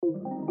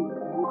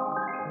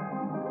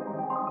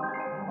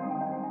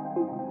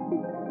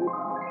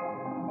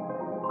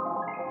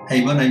Hey,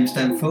 my name's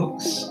Dan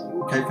Fox,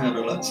 co-founder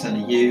of Like the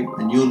Sound of You,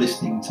 and you're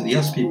listening to the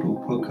Us People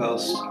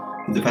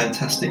podcast with the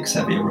fantastic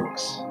Xavier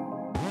Rooks.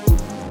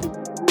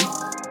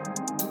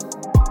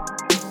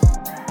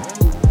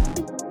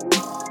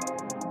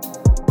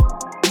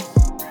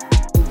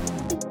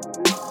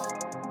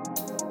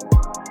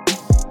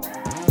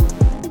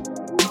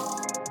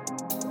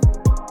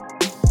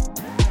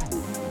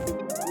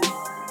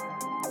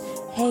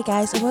 Hey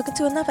guys, and welcome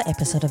to another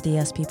episode of the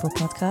Us People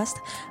podcast.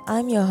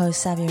 I'm your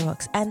host, Xavier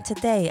Rooks, and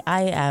today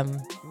I am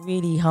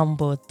really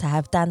humbled to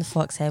have Dan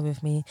Fox here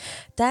with me.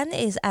 Dan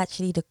is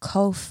actually the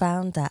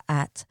co-founder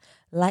at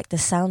Like the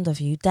Sound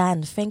of You.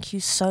 Dan, thank you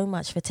so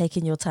much for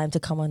taking your time to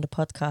come on the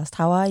podcast.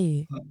 How are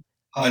you?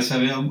 Hi,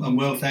 Xavier. I'm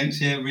well,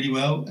 thanks. Yeah, really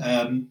well.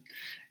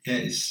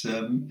 It's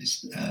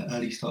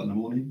early start in the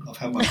morning. I've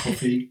had my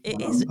coffee.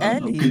 It I'm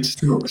early. good to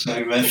talk.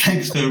 So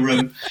thanks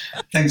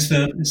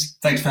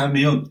for having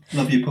me on.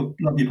 Love your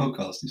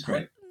podcast. It's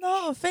great.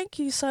 No, thank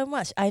you so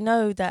much. I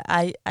know that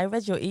I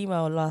read your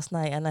email last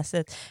night and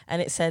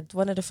it said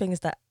one of the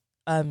things that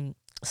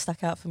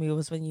stuck out for me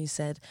was when you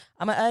said,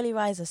 I'm an early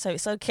riser, so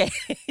it's okay.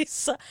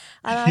 And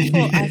I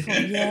thought,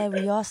 yeah,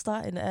 we are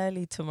starting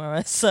early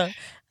tomorrow. So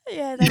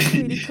yeah, that's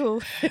really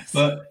cool.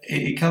 But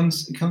it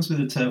comes with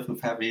the turf of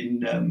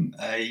having a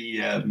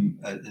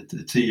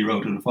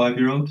 2-year-old and a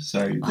 5-year-old.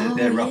 So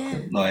they're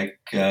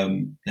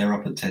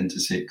up at 10 to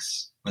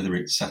 6, whether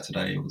it's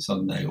Saturday or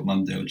Sunday or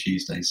Monday or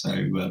Tuesday.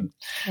 So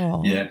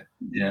yeah,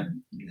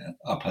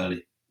 up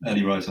early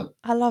riser.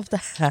 I love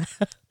that.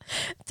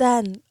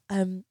 Dan,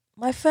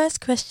 my first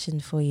question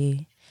for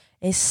you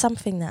is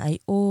something that I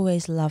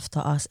always love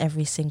to ask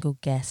every single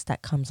guest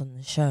that comes on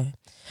the show.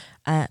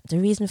 The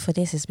reason for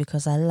this is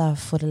because I love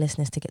for the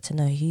listeners to get to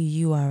know who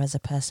you are as a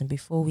person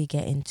before we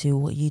get into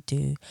what you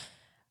do.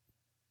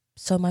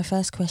 So my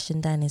first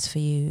question, Dan, is for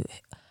you.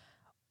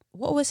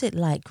 What was it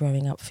like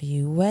growing up for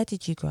you? Where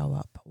did you grow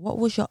up? What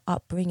was your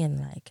upbringing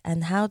like?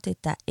 And how did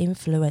that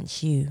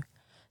influence you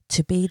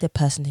to be the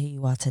person who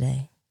you are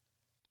today?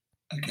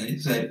 Okay,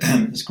 so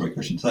that's a great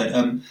question. So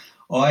I'm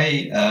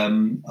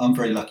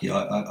very lucky.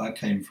 I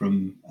came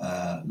from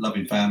a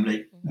loving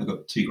family. I've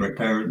got 2 great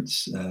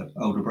parents,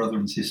 older brother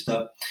and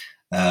sister.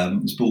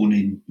 Was born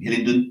in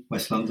Hillingdon,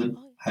 West London,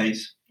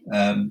 Hayes.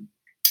 So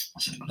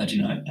I'm glad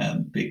you know.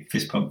 Big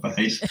fist pump for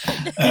Hayes.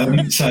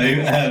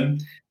 I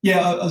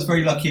was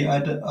very lucky. I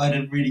had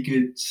a really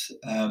good,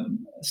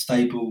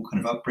 stable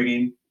kind of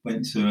upbringing.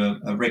 Went to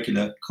a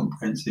regular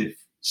comprehensive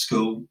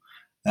school.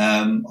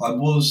 I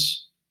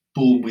was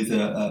born with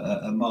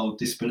a mild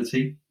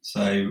disability.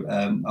 So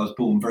I was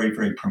born very,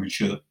 very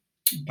premature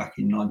back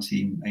in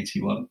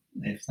 1981,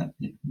 if that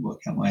you work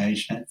out my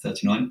age now,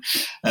 39.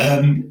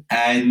 I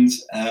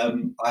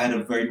had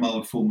a very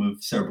mild form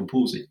of cerebral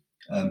palsy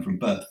from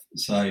birth.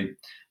 So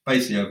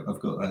basically I've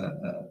got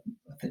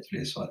effectively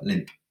a slight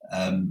limp,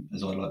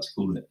 as I like to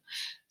call it.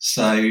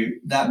 So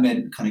that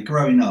meant kind of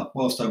growing up,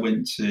 whilst I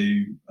went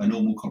to a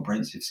normal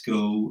comprehensive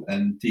school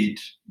and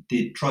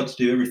tried to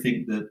do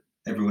everything that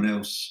everyone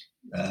else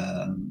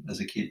as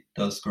a kid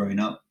does growing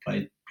up,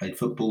 played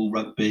football,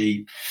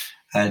 rugby,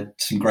 had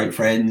some great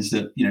friends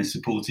that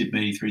supported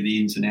me through the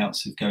ins and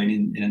outs of going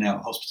in and out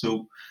of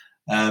hospital.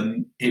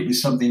 It was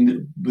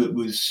something that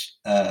was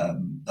that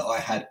I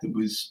had that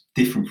was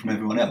different from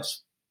everyone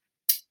else.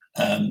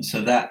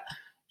 So that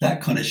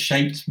kind of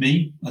shaped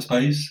me, I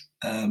suppose,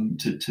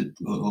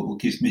 or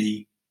gives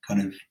me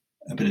kind of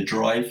a bit of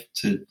drive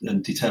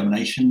and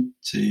determination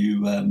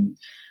to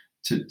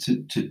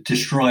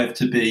strive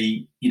to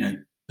be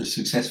as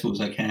successful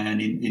as I can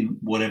in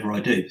whatever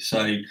I do.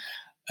 So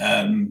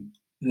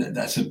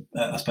that's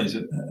I suppose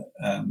a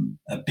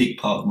big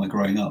part of my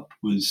growing up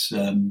was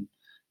the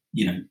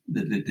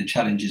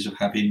challenges of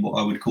having what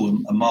I would call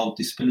a mild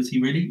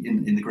disability, really,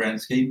 in the grand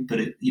scheme.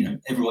 But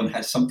everyone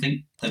has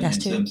something in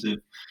terms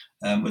of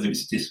whether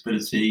it's a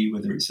disability,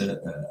 whether it's a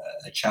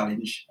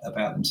challenge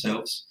about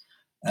themselves,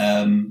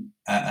 and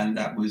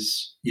that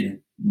was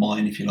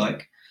mine, if you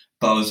like.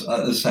 But I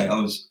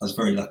was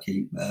very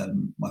lucky.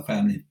 My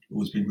family have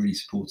always been really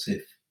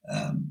supportive,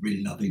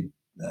 really loving,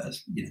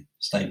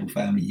 stable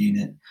family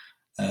unit,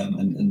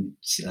 and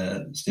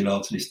still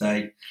are to this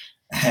day.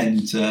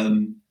 And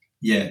so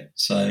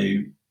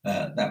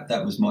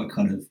that was my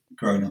kind of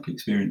growing up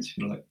experience, if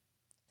you like.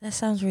 That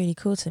sounds really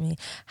cool to me.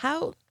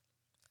 How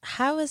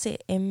has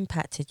it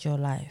impacted your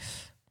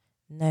life,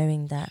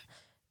 knowing that?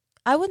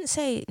 I wouldn't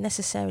say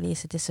necessarily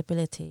it's a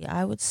disability.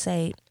 I would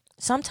say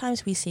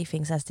sometimes we see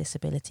things as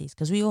disabilities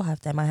because we all have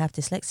them. I have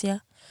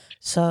dyslexia,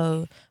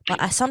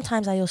 but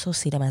sometimes I also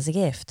see them as a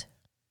gift.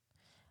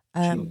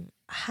 Sure.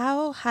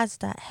 How has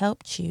that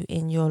helped you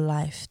in your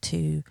life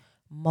to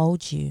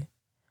mold you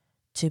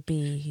to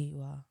be who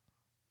you are?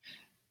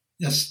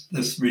 That's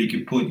a really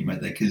good point you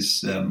made there,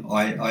 because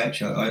I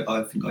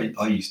think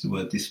I use the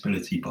word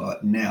disability,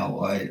 but now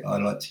I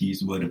like to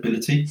use the word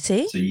ability.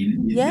 See? So you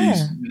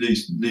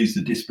lose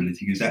the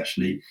disability, because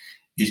actually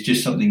it's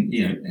just something,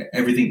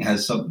 everyone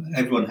has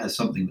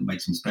something that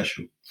makes them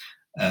special,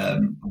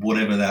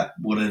 whatever that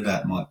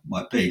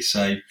might be.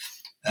 So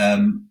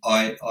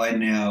I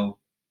now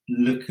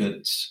look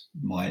at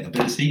my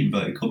ability,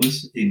 inverted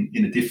commas, in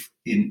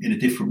a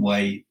different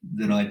way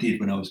than I did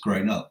when I was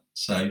growing up.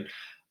 So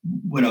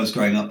when I was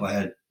growing up, I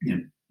had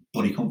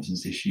body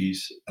confidence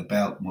issues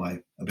about my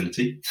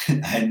ability,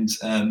 and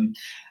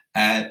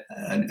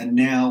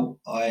now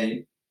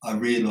I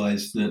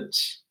realise that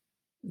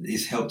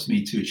it's helped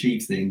me to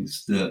achieve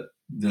things that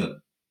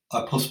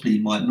I possibly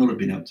might not have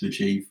been able to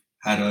achieve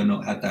had I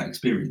not had that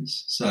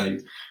experience. So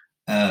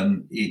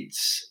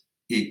it's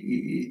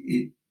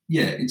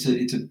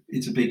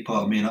a big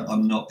part of me, and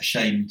I'm not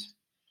ashamed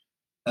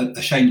of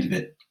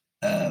it.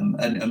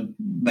 And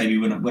maybe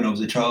when I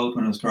was a child,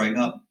 when I was growing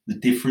up, the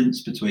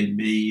difference between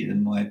me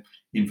and my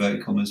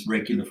inverted commas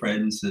regular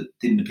friends that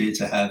didn't appear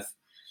to have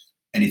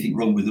anything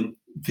wrong with them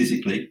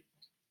physically,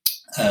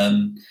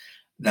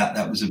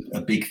 that was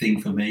a big thing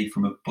for me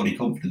from a body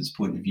confidence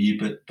point of view.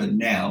 But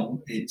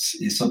now it's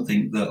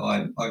something that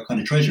I kind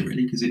of treasure,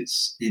 really, because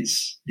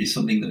it's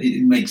something that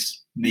it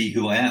makes me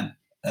who I am.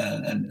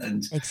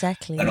 And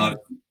exactly. And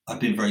I've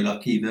been very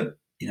lucky that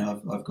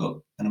I've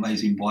got an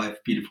amazing wife,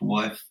 beautiful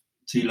wife,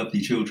 2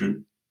 lovely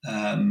children,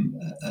 at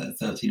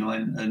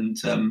 39, and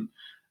I'm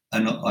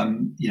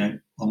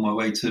on my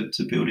way to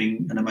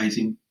building an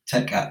amazing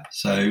tech app.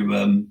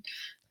 So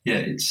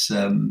it's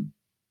I'm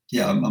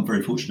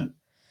very fortunate.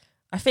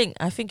 I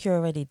think you're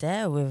already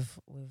there with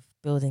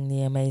building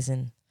the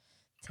amazing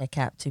tech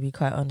app, to be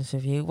quite honest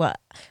with you. Well,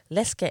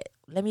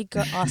 let me go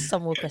ask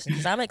some more questions,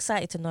 because I'm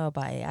excited to know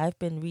about it. I've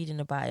been reading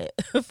about it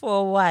for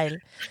a while.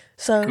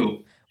 So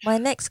cool. My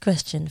next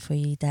question for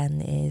you,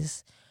 Dan,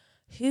 is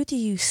who do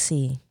you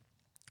see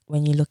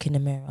when you look in the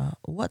mirror?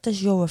 What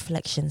does your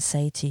reflection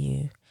say to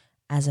you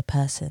as a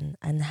person?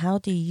 And how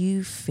do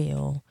you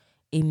feel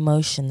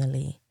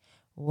emotionally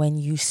when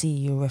you see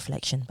your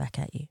reflection back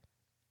at you?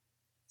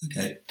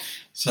 Okay,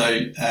 so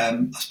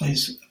I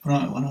suppose when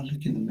I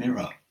look in the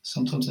mirror,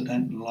 sometimes I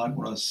don't like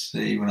what I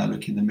see when I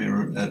look in the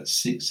mirror at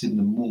 6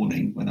 a.m.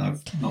 when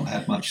I've not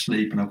had much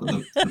sleep and I've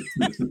got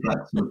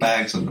the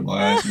bags under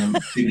my eyes and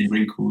I'm feeling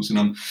wrinkles and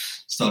I'm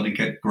starting to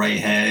get grey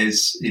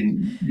hairs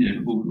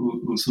in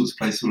all sorts of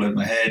places all over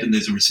my head, and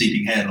there's a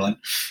receding hairline.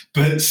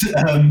 But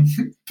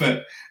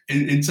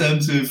in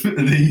terms of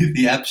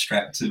the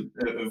abstract of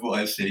what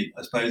I see,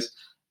 I suppose.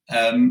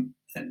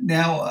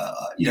 Now,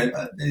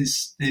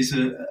 there's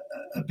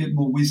a bit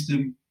more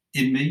wisdom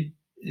in me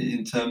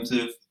in terms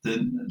of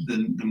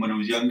than when I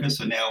was younger.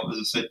 So now, as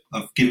I said,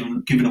 I've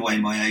given away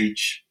my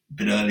age a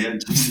bit earlier in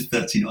terms of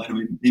 39.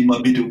 I'm in my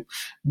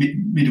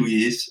middle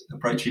years,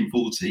 approaching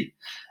 40,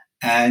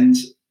 and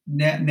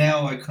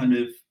now I kind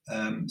of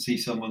see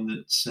someone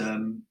that's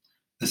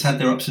has had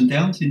their ups and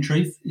downs. In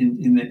truth,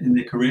 in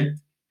their career,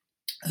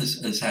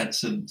 has had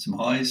some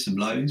highs, some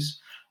lows,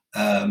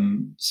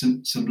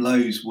 some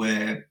lows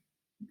where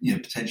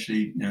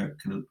potentially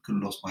could have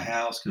lost my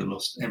house, could have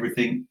lost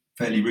everything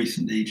fairly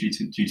recently due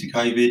to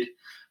COVID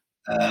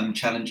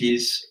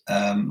challenges,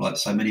 like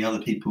so many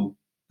other people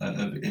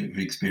have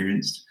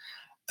experienced.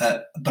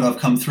 But I've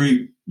come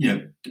through,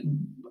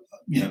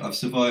 I've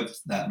survived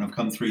that, and I've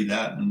come through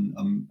that, and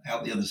I'm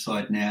out the other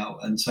side now.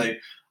 And so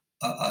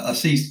I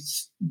see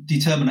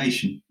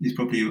determination is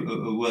probably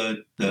a word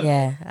that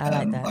I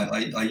like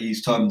that. I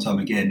use time and time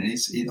again.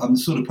 And I'm the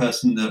sort of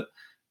person that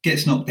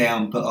gets knocked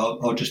down, but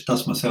I'll just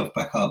dust myself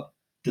back off,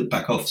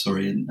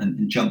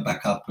 and jump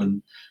back up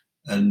and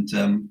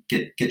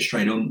get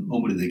straight on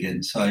with it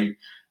again. So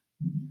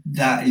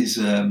that is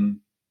a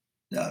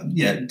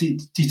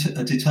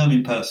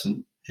determined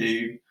person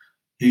who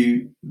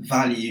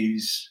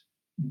values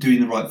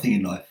doing the right thing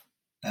in life,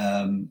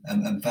 and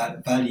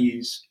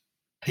values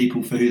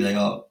people for who they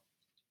are,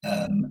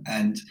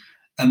 and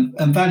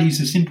values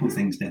the simple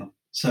things now.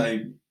 So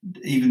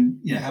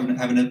even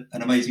having an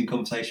amazing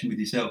conversation with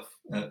yourself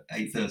at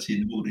 8:30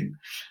 in the morning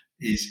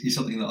is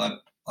something that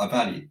I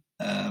value.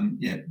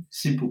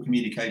 Simple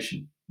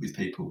communication with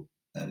people,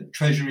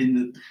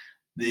 treasuring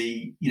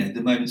the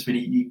moments when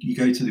you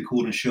go to the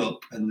corner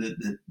shop and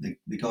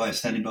the guy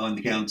standing behind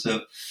the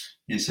counter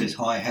says,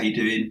 "Hi, how you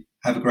doing?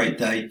 Have a great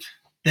day."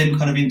 Them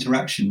kind of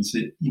interactions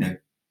that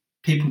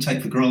people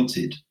take for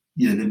granted.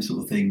 Them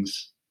sort of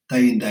things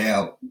day in, day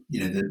out.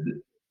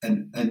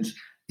 And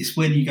it's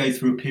when you go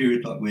through a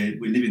period like we're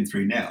living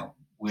through now,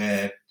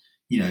 where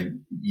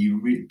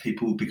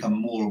people become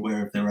more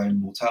aware of their own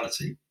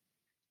mortality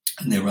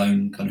and their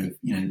own kind of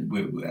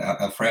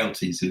our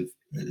frailties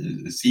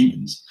as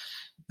humans.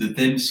 That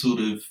them sort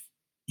of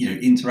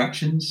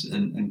interactions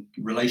and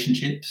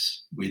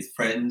relationships with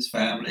friends,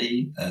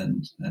 family,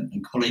 and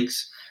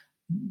colleagues.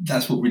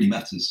 That's what really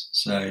matters.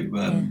 So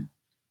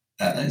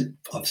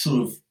I've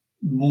sort of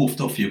morphed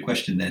off your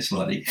question there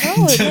slightly.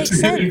 No,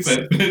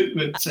 it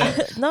makes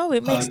sense. No,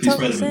 it makes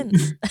total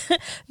sense.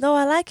 No,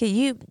 I like it.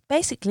 You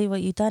basically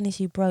what you've done is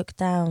you broke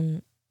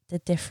down the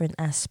different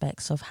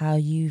aspects of how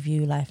you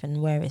view life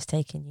and where it's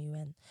taken you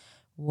and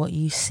what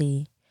you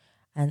see,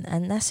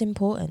 and that's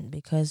important,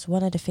 because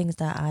one of the things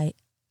that I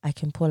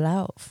can pull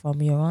out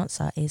from your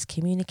answer is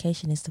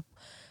communication is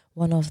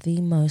one of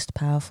the most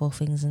powerful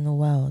things in the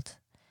world.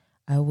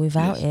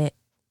 Without it,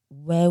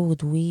 where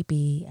would we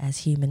be as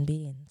human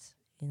beings?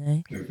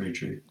 Very, very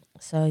true.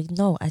 So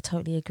no, I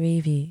totally agree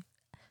with you.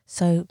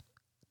 So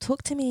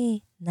talk to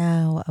me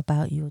now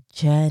about your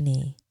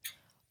journey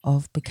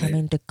of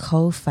becoming the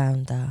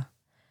co-founder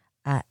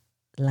at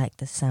Like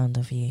the Sound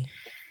of You.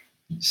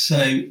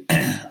 So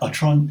I'll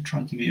try and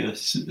give you a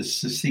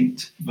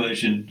succinct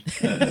version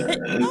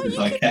as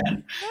I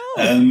can.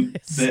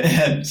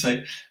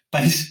 So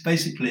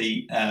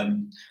basically,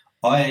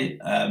 I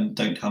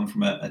don't come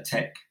from a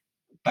tech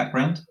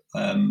background.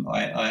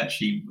 I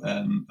actually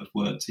have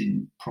worked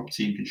in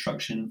property and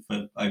construction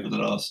for over the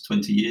last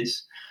 20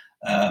 years,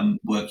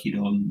 working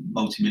on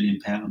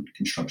multi-million pound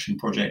construction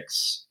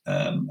projects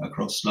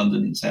across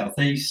London and South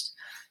East.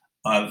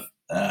 I've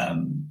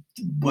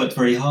worked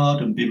very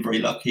hard and been very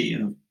lucky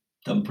and have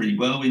done pretty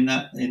well in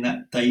that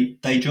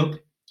day job.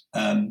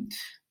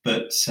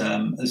 But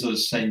as I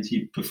was saying to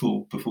you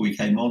before we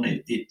came on,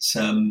 it's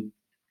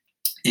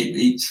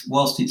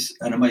whilst it's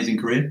an amazing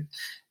career,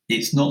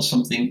 it's not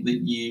something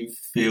that you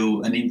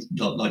feel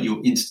like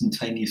you're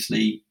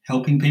instantaneously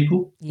helping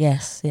people.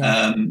 Yes.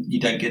 Yeah. You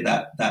don't get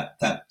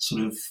that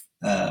sort of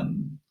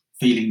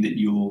feeling that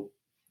you're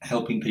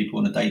helping people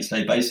on a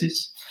day-to-day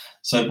basis.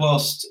 So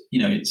whilst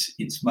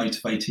it's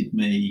motivated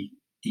me,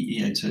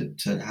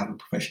 to have a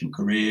professional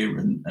career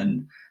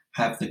and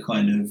have the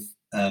kind of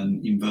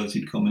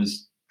inverted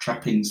commas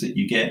trappings that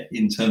you get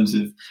in terms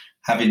of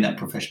having that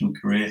professional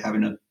career,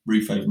 having a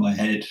roof over my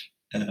head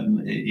in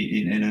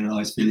a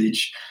nice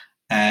village,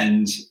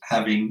 and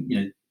having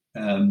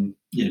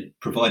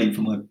providing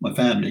for my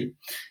family.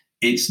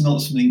 It's not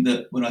something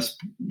that when I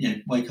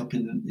wake up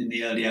in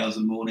the early hours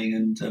of the morning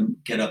and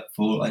get up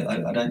for.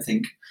 I don't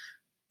think.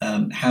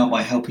 How am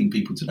I helping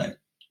people today?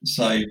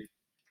 So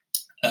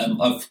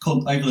I've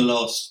over the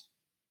last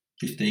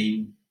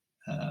 10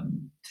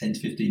 to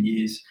 15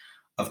 years,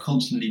 I've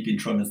constantly been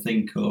trying to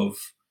think of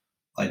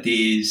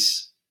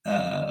ideas.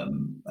 I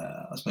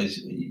suppose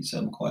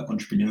I'm quite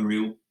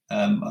entrepreneurial.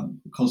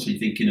 I'm constantly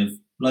thinking of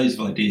loads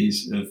of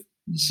ideas of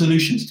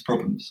solutions to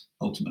problems,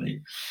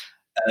 ultimately.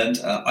 And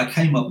I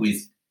came up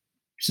with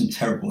some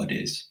terrible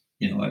ideas.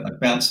 I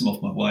bounced them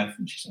off my wife,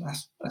 and she said,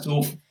 "That's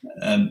awful,"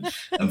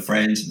 and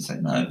friends, and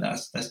said, "No,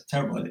 that's a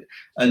terrible idea."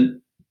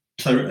 And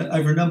so,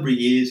 over a number of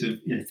years of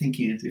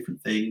thinking of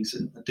different things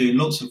and doing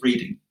lots of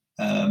reading,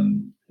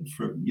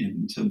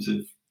 in terms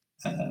of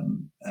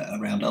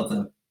around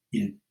other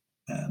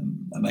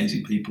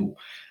amazing people,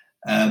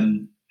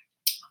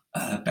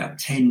 about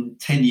 10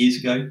 years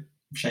ago, I'm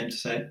ashamed to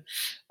say it,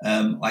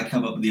 I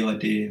came up with the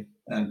idea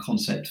and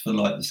concept for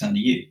Like the Sound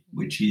of You,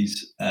 which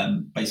is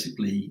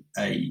basically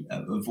a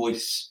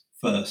voice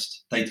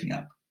first dating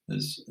app,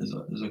 as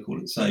I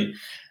call it. So,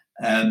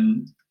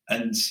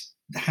 and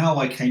how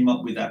I came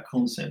up with that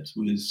concept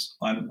was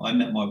I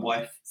met my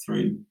wife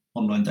through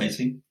online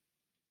dating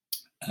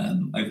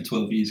over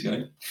 12 years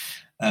ago,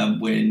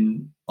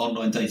 when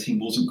online dating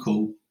wasn't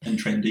cool and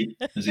trendy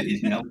as it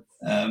is now.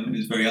 It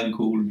was very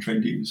uncool and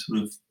trendy. It was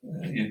sort of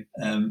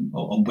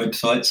on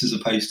websites as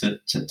opposed to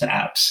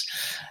apps.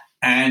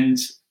 And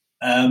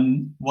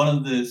one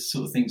of the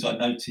sort of things I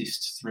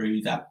noticed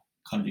through that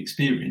kind of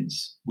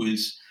experience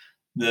was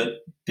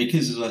that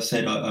because, as I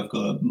said, I've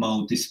got a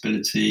mild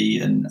disability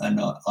and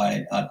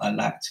I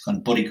lacked kind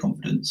of body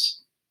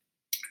confidence,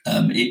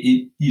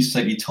 it used to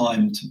take me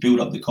time to build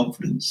up the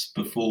confidence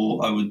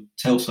before I would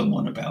tell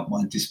someone about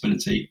my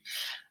disability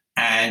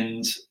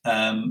and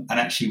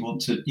actually want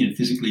to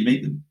physically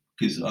meet them,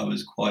 because I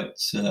was quite,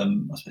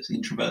 I suppose,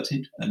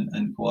 introverted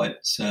and quite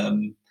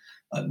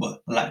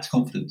lacked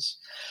confidence.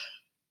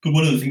 But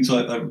one of the things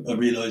I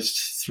realised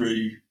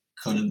through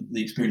kind of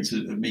the experience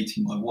of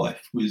meeting my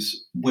wife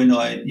was when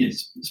I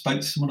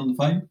spoke to someone on the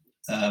phone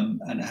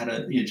and had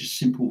a just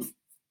simple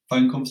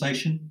phone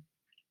conversation,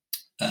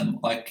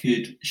 I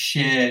could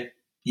share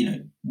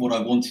what I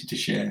wanted to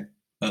share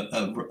at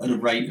a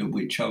rate at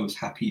which I was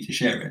happy to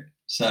share it.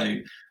 So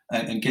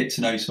and get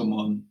to know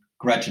someone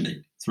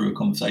gradually through a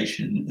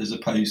conversation, as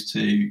opposed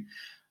to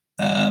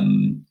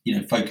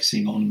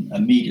focusing on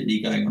immediately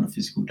going on a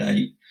physical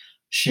date,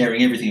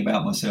 sharing everything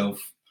about myself,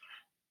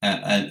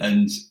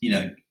 and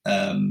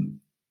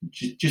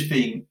just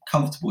being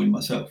comfortable in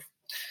myself.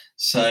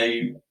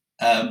 So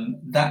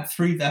that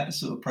through that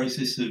sort of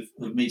process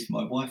of meeting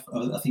my wife,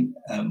 I think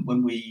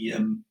when we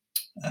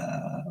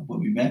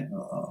met,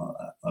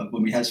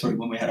 when we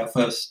had our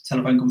first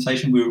telephone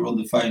conversation, we were on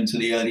the phone to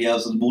the early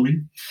hours of the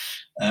morning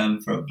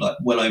for like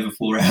well over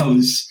 4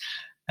 hours,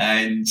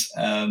 and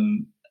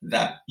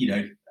that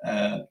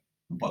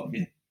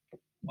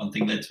one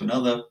thing led to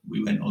another.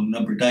 We went on a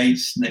number of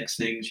dates. Next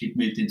thing, she'd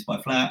moved into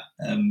my flat.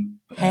 Some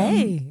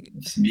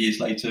years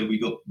later, we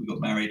got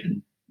married,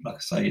 and like I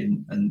say,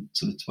 and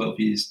sort of 12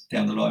 years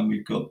down the line,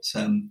 we've got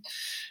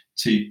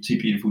two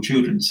beautiful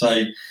children.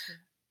 So,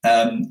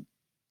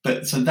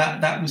 so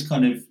that was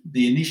kind of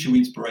the initial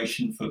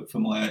inspiration for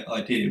my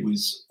idea.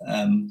 Was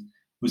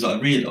I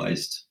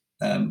realised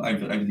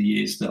over the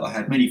years that I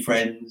had many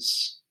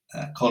friends,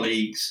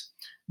 colleagues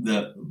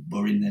that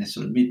were in their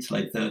sort of mid to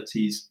late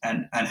 30s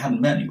and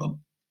hadn't met anyone,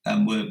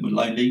 and were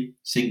lonely,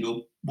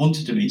 single,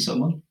 wanted to meet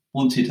someone,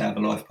 wanted to have a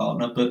life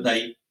partner, but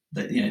they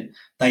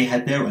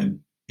had their own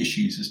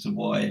issues as to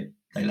why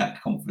they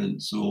lacked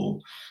confidence, or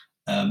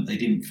they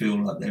didn't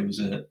feel like there was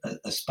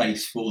a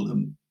space for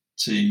them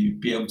to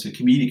be able to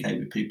communicate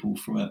with people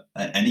from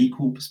an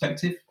equal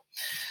perspective.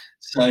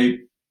 So,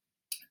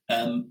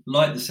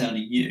 Like the Sound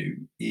of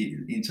You,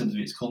 in terms of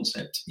its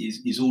concept,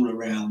 is all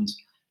around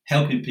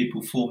helping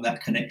people form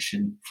that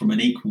connection from an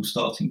equal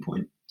starting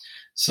point.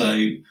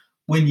 So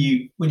when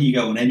you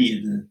go on any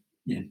of the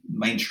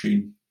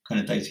mainstream kind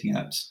of dating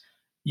apps,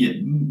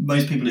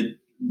 most people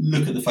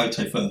look at the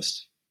photo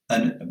first,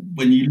 and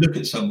when you look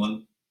at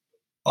someone,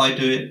 I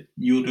do it,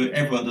 you'll do it,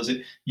 everyone does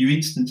it. You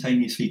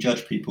instantaneously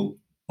judge people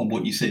on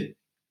what you see,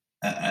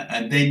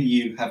 and then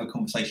you have a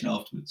conversation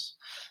afterwards.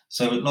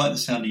 So, like the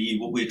Sound of You,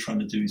 what we're trying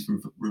to do is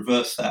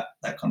reverse that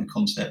kind of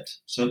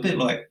concept. So, a bit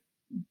like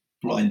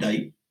blind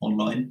date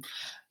online,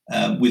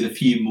 with a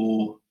few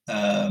more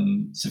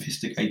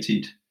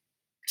sophisticated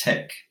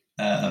tech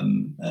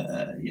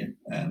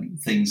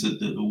things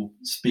that will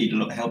speed a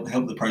lot,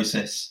 help the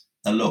process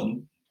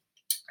along.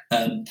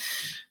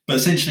 But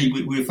essentially,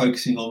 we're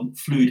focusing on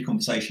fluid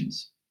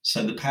conversations.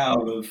 So the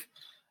power of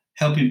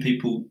helping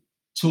people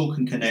talk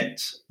and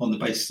connect on the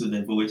basis of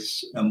their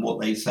voice and what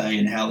they say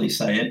and how they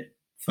say it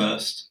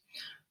first,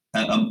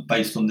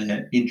 based on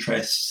their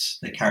interests,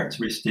 their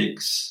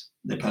characteristics,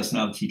 their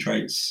personality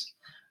traits,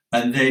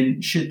 and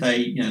then should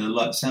they,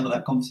 like the sound of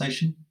that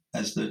conversation,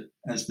 as the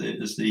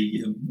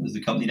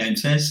company name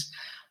says,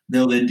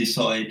 they'll then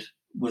decide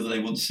whether they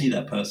want to see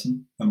that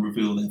person and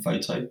reveal their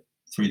photo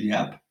through the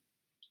app.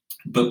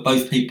 But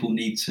both people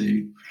need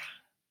to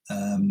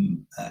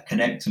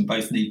connect, and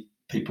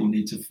people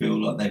need to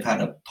feel like they've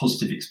had a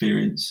positive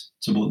experience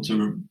to want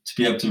to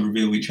be able to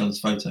reveal each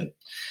other's photo.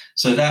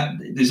 So that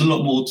there's a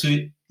lot more to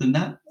it than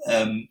that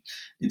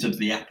in terms of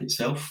the app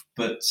itself.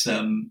 But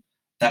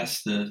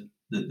that's the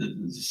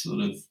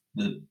sort of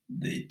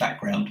the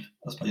background,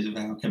 I suppose, of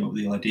how I came up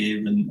with the idea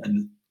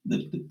and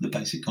the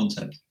basic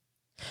concept.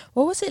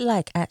 What was it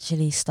like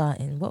actually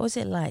starting? What was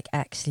it like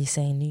actually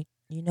saying,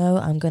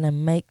 I'm going to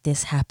make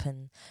this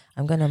happen.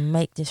 I'm going to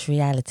make this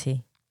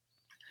reality?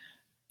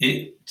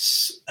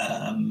 It's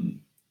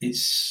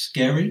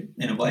scary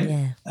in a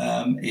way.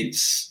 Yeah.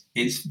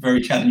 It's very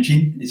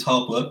challenging. It's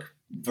hard work,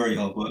 very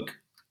hard work.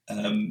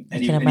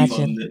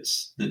 Anyone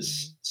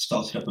that's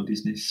started up a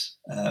business,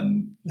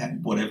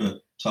 whatever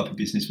type of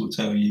business, will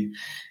tell you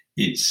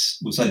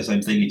we'll say the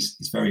same thing.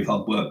 It's very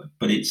hard work,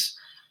 but it's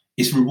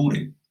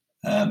rewarding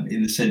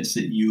in the sense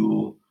that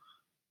you're,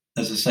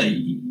 as I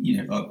say,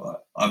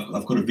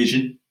 I've got a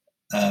vision.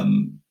 I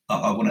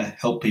want to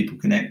help people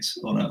connect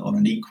on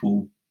an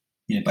equal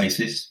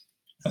basis,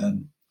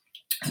 and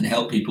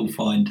help people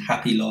find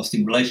happy,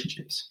 lasting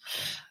relationships,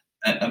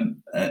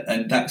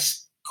 and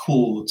that's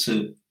core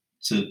to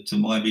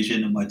my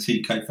vision and my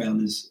two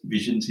co-founders'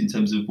 visions in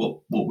terms of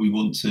what we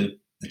want to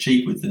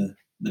achieve with the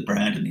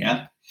brand and the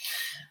app.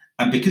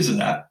 And because of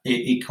that,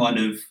 it kind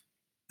of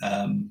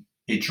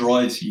it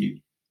drives you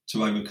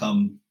to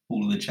overcome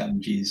all of the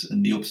challenges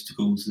and the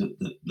obstacles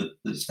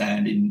that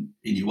stand in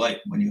your way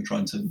when you're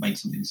trying to make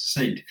something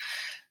succeed.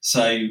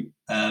 So,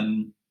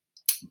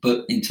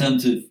 but in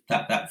terms of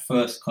that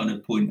first kind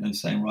of point of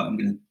saying, right, I'm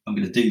going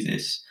to do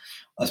this,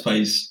 I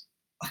suppose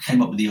I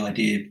came up with the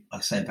idea, like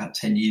I say, about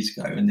 10 years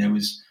ago, and there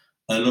was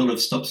a lot of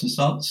stops and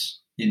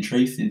starts, in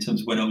truth, in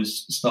terms of when I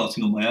was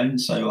starting on my own.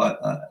 So,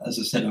 as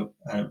I said,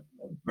 I had a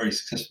very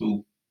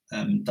successful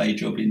day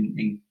job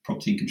in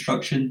property and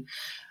construction.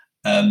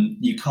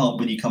 You can't,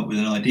 when you come up with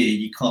an idea,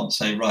 you can't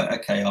say, right,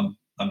 okay,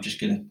 I'm just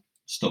going to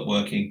stop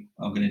working.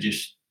 I'm going to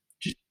just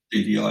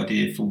do the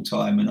idea full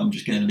time, and I'm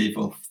just going to live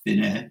off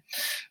thin air.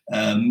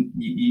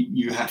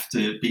 You have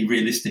to be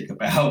realistic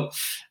about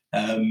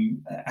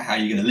how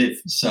you're going to live.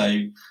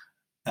 So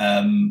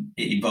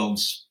it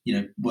involves,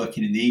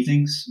 working in the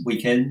evenings,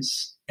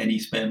 weekends, any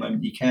spare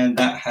moment you can.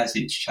 That has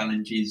its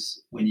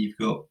challenges when you've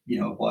got,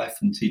 a wife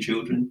and two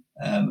children,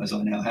 as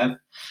I now have.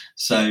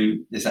 So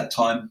there's that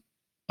time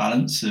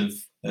balance of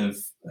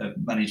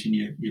managing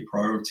your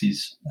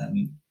priorities.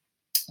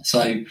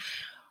 So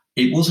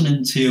it wasn't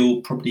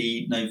until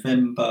probably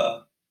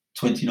November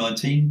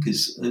 2019,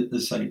 because,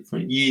 as I say, for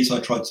years I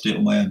tried to do it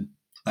on my own,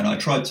 and I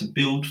tried to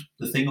build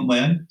the thing on my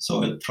own.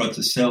 So I tried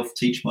to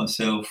self-teach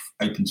myself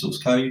open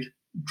source code,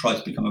 tried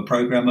to become a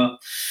programmer,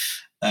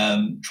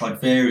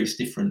 tried various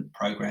different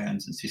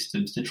programs and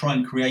systems to try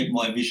and create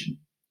my vision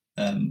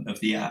of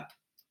the app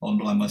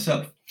online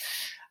myself.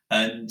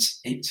 And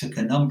it took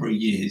a number of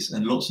years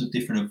and lots of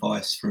different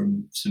advice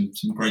from some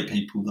great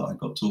people that I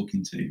got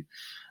talking to,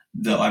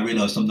 that I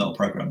realised I'm not a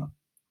programmer.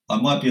 I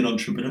might be an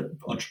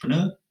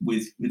entrepreneur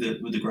with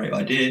a great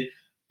idea,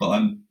 but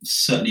I'm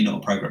certainly not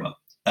a programmer.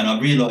 And I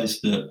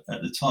realised that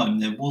at the time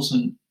there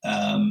wasn't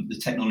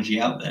the technology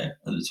out there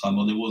at the time,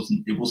 or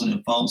it wasn't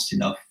advanced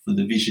enough for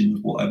the vision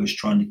of what I was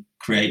trying to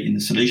create in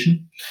the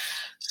solution.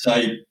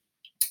 So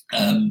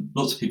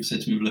lots of people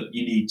said to me, look,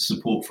 you need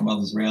support from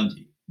others around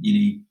you. You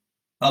need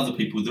other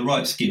people with the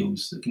right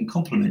skills that can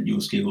complement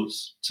your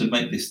skills to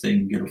make this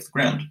thing get off the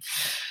ground.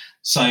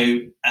 So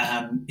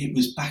it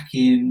was back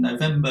in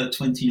November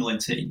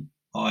 2019.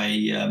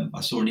 I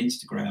saw an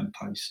Instagram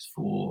post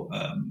for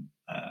a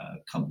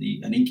company,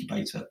 an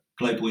incubator,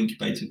 global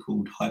incubator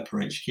called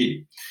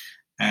HyperHQ.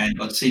 And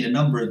I'd seen a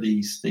number of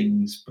these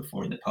things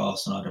before in the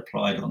past, and I'd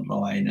applied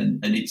online.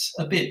 And it's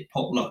a bit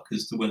potluck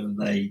as to whether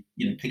they,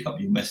 pick up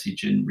your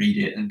message and read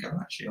it and go,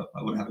 actually,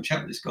 I want to have a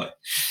chat with this guy.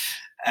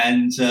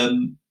 And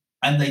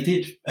they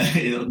did.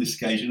 On this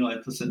occasion, I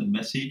sent a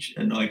message,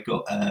 and I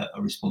got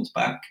a response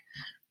back.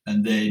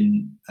 And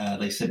then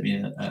they sent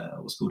me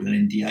what's called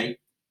an NDA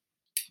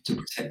to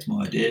protect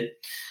my idea.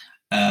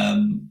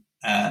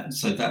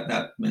 So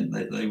that meant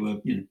that they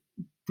were,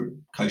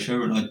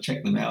 kosher, and I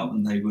checked them out,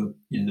 and they were,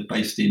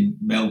 based in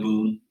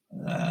Melbourne,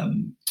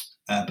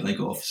 but they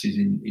got offices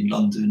in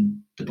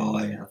London,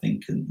 Dubai, I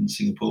think, and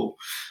Singapore.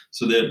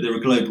 So they're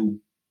a global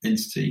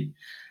entity.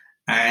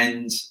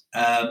 And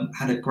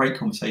had a great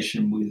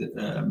conversation with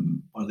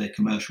one of their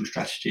commercial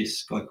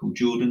strategists, a guy called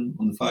Jordan,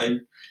 on the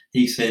phone.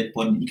 He said,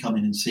 "Why don't you come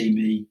in and see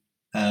me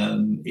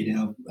in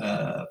our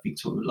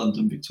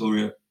London,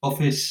 Victoria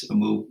office, and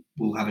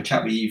we'll have a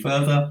chat with you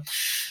further."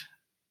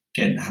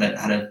 Again,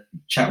 had a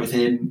chat with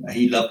him.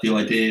 He loved the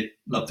idea,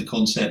 loved the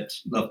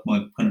concept, loved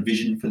my kind of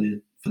vision for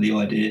the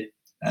idea,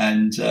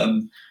 and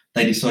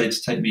they decided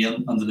to take me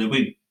under their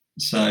wing.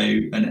 So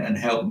and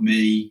help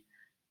me.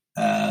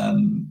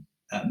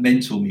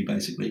 Mentor me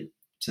basically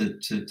to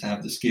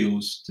have the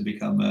skills to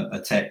become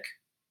a tech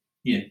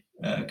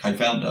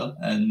co-founder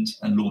and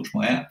launch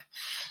my app.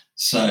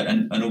 So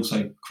and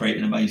also create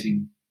an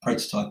amazing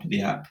prototype of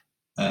the app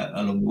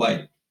along the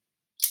way.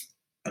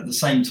 At the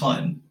same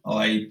time,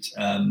 I'd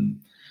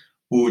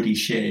already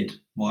shared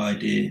my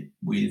idea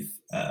with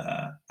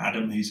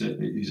Adam, who's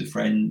a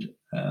friend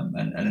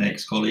and an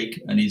ex-colleague,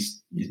 and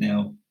he's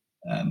now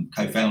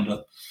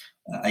co-founder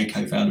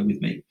with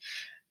me.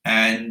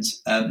 And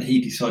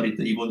he decided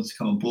that he wanted to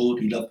come on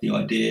board. He loved the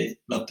idea,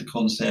 loved the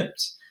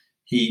concept.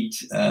 He'd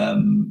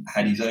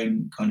had his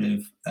own kind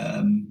of,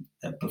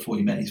 before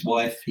he met his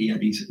wife, he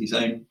had his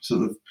own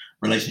sort of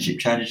relationship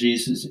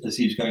challenges as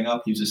he was growing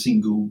up. He was a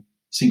single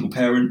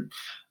parent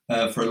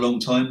for a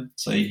long time.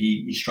 So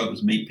he struggled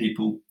to meet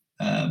people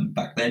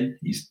back then.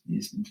 He's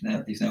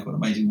now got an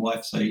amazing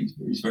wife, so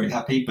he's very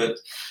happy. But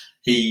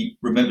he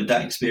remembered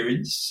that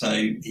experience. So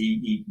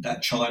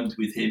that chimed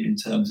with him in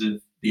terms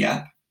of the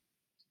app,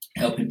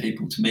 helping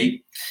people to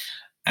meet.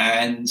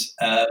 And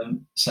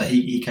so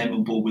he came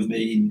on board with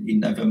me in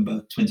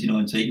November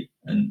 2019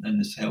 and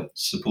has helped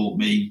support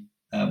me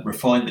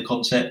refine the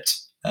concept,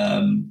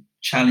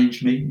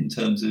 challenge me in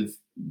terms of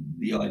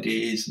the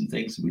ideas and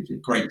things. We did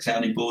a great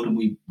sounding board, and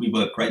we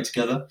work great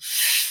together,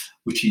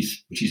 which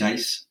is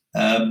ace.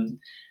 And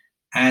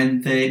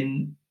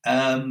then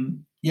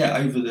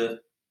over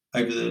the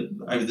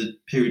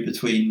period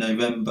between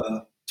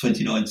November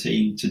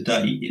 2019 to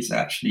date, it's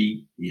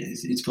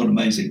gone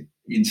amazing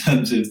in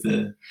terms of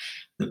the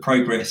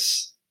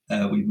progress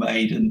we've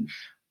made, and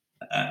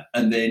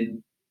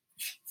then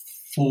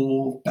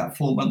about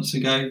 4 months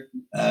ago,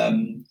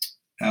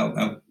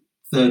 our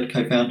third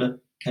co-founder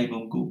came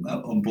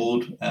on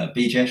board,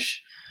 Bijesh,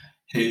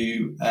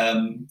 who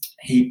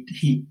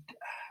he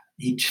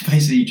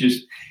basically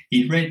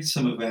he read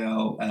some of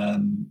our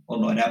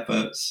online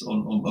adverts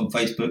on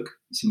Facebook,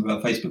 some of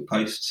our Facebook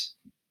posts,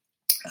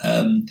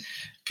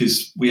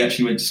 because we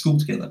actually went to school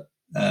together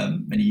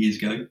many years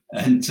ago,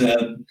 and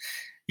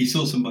he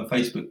saw some of my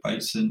Facebook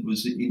posts and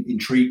was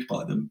intrigued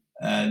by them,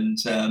 and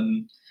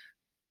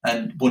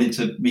wanted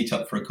to meet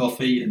up for a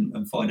coffee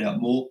and find out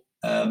more.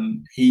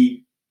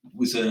 He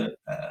was a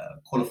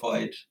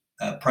qualified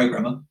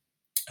programmer,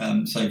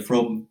 so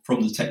from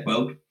the tech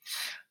world,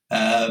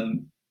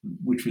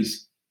 which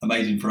was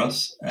amazing for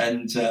us,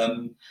 and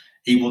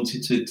he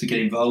wanted to get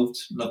involved.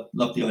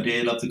 Loved the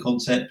idea, loved the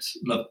concept,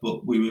 loved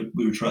what we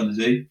were trying to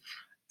do,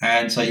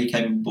 and so he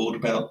came on board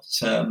about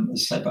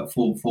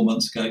 4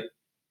 months ago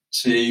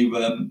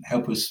to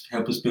help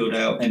us build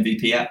our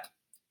MVP app.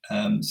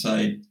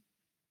 So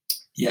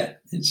yeah,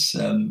 it's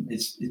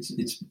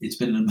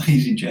been an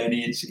amazing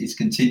journey. It's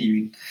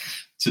continuing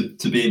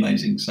to be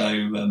amazing. So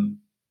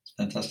it's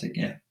fantastic.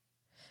 Yeah.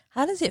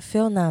 How does it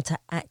feel now to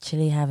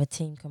actually have a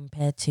team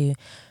compared to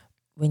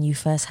when you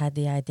first had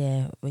the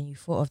idea, when you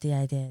thought of the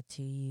idea,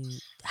 to you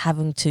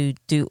having to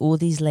do all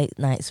these late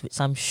nights,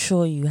 which I'm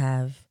sure you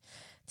have,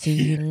 to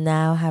you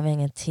now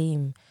having a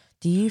team?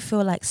 Do you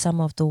feel like some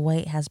of the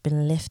weight has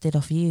been lifted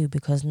off you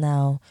because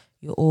now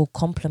you're all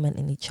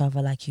complementing each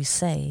other, like you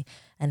say,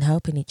 and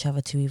helping each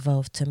other to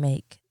evolve to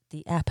make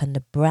the app and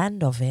the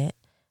brand of it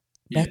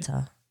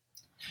better?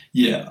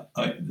 Yeah,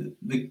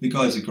 the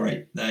guys are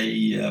great.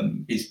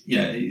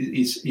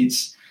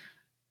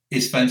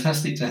 It's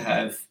fantastic to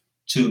have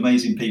two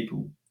amazing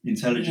people,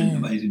 intelligent,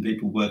 amazing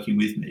people working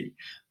with me,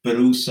 but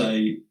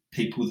also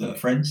people that are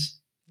friends.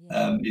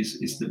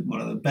 It's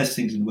one of the best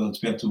things in the world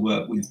to be able to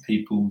work with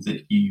people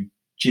that you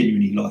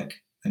genuinely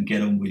like and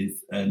get on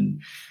with,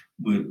 and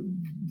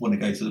want to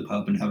go to the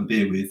pub and have a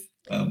beer with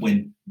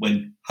when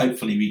when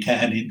hopefully we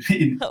can in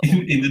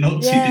the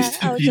not too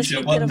distant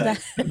future one day,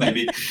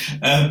 maybe,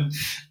 but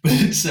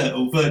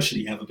or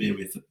virtually have a beer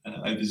with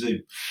over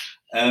Zoom.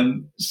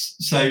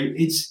 So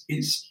it's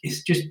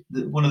just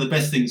one of the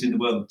best things in the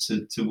world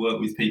to work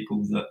with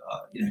people that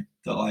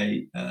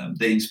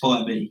they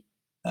inspire me,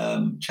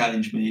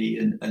 challenge me,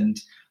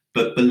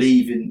 but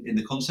believe in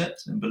the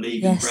concept and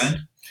believe in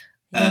brand.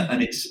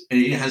 And it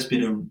has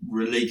been a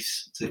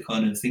release to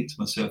kind of think to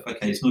myself,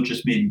 okay, it's not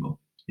just me anymore.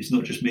 It's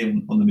not just me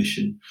on the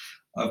mission.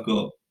 I've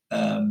got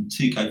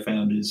 2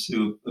 co-founders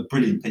who are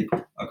brilliant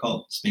people. I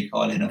can't speak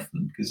highly enough of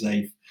them because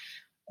they're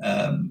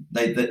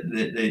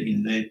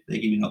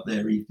giving up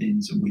their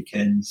evenings and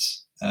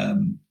weekends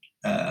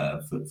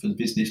for the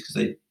business because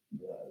they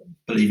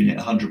believe in it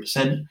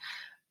 100%,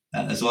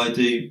 as I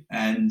do.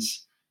 And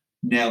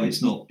now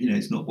it's not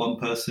one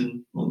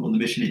person on the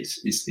mission.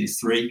 It's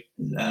 3.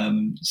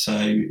 So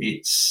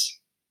it's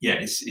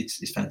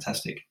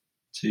fantastic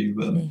to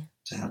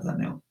have that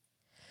now.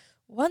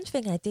 One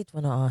thing I did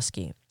want to ask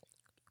you,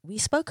 we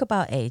spoke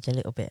about age a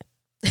little bit.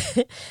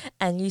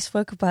 And you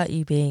spoke about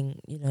you being,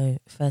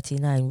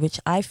 39, which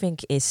I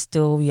think is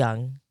still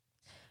young,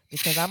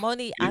 because I'm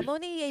only a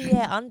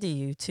year under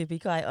you, to be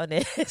quite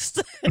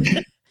honest.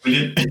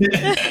 I'm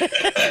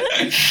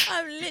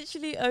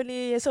literally only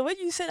a year. So when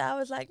you said that, I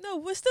was like, no,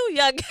 we're still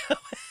young.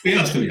 We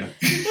are still young.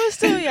 We're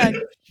still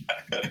young.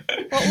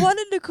 But one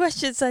of the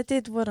questions I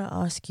did want to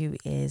ask you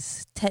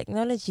is,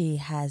 technology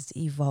has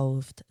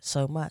evolved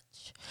so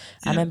much.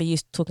 Yeah. I remember you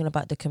talking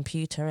about the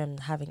computer and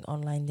having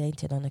online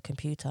dating on a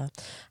computer.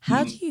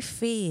 How do you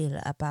feel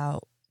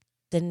about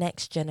the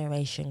next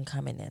generation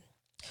coming in?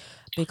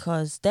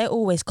 Because they're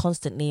always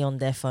constantly on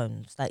their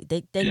phones. Like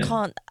they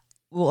can't.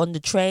 Well, on the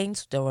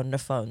trains, they're on the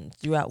phones.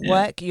 You're at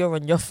work, you're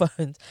on your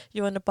phones.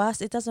 You're on the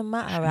bus, it doesn't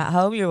matter. At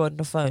home, you're on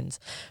the phones.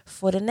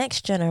 For the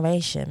next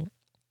generation,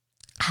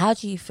 how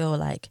do you feel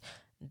like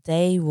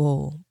they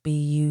will be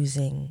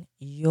using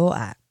your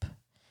app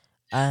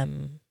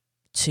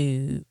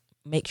to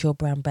make your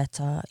brand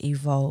better,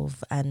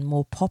 evolve, and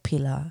more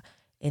popular,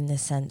 in the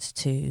sense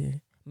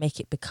to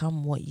make it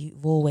become what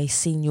you've always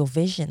seen your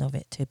vision of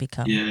it to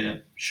become? Yeah,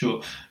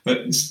 sure.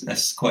 But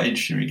that's quite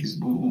interesting, because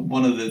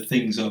one of the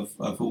things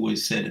I've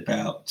always said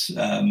about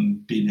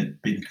being a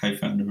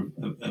co-founder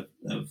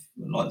of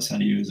Like the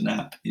Sound of You as an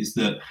app is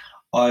that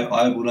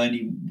I will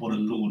only want to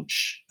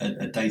launch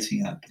a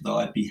dating app that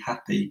I'd be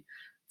happy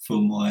for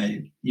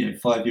my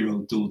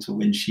 5-year-old daughter,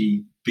 when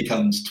she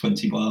becomes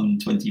 21,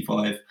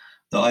 25,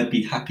 that I'd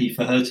be happy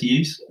for her to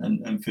use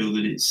and feel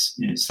that it's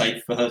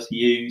safe for her to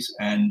use,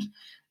 and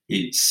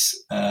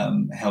it's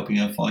helping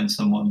her find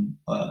someone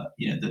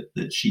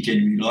that she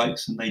genuinely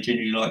likes and they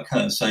genuinely like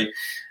her. So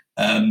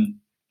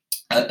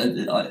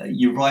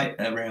you're right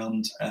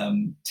around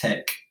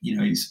tech.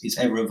 It's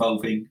ever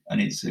evolving, and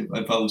it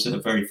evolves at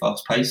a very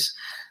fast pace.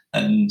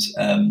 And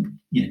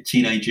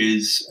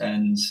teenagers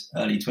and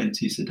early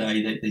 20s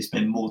today, they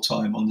spend more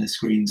time on their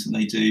screens than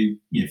they do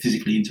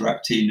physically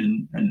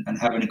interacting and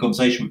having a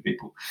conversation with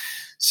people.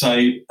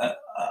 So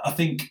I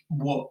think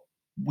what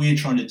we're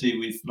trying to do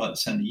with Like the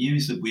Sound of You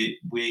is that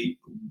we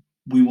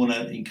want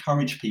to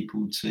encourage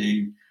people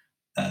to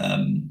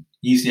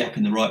use the app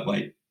in the right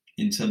way,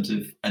 in terms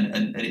of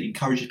and it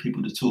encourages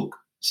people to talk.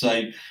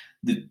 So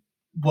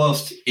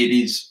whilst it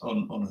is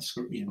on a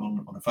screen,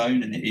 on a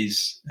phone, and it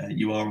is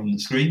you are on the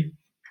screen,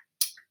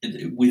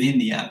 within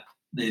the app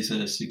there's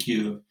a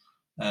secure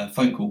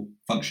phone call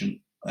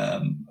function,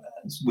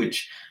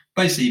 which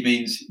basically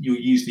means you'll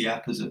use the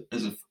app as a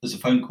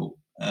phone call,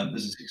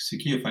 as a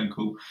secure phone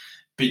call.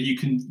 But you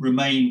can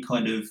remain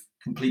kind of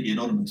completely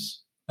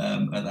anonymous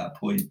at that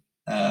point,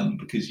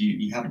 because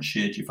you haven't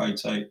shared your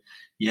photo,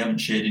 you haven't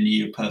shared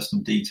any of your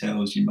personal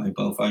details, your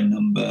mobile phone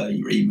number,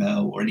 your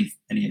email, or any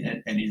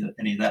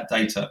of that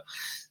data.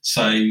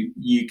 So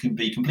you can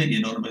be completely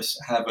anonymous,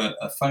 have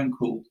a phone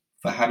call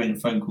for having a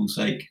phone call's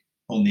sake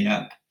on the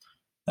app,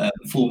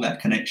 form that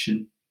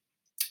connection.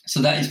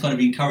 So that is kind of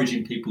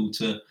encouraging people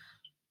to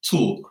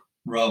talk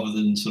rather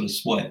than sort of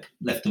swipe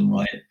left and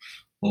right,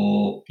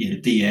 or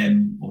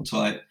DM or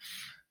type,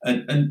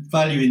 and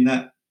valuing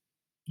that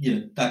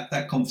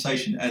that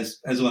conversation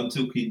as I'm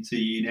talking to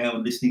you now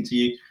and listening to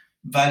you,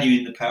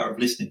 valuing the power of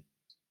listening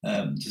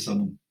to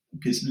someone,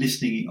 because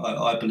listening,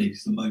 I believe,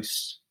 is the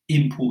most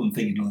important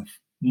thing in life,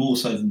 more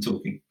so than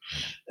talking.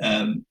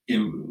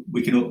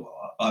 We can all,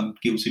 I'm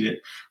guilty of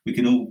it, we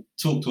can all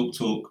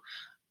talk,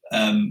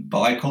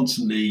 but I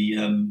constantly,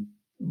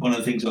 one of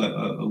the things I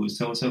always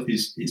tell myself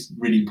is it's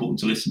really important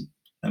to listen,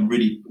 and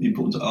really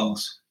important to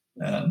ask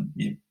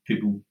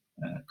people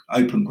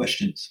open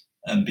questions,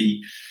 and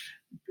be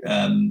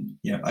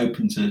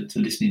open to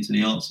listening to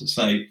the answer.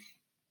 So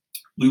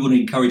we want to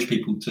encourage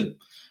people to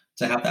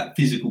have that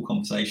physical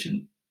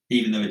conversation,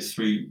 even though it's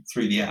through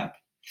the app.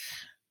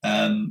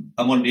 And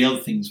one of the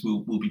other things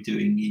we'll be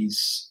doing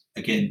is,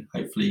 again,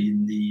 hopefully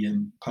in the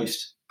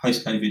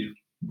post-COVID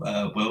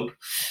world,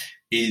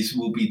 is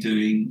we'll be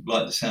doing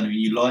Like the Sound of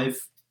You live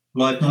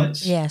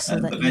nights,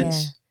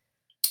 events.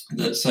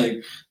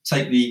 So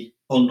take the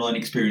online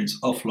experience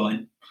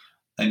offline,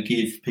 and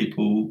give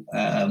people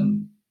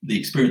the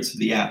experience of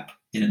the app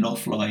in an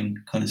offline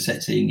kind of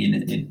setting,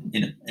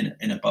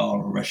 in a bar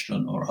or a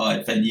restaurant or a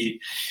hired venue,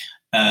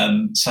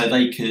 so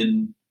they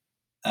can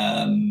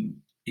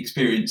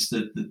experience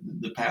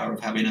the power of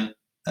having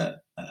a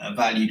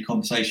valued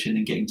conversation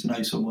and getting to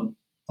know someone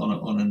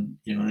on an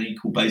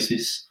equal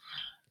basis,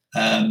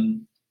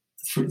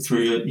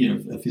 through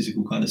a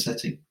physical kind of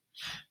setting.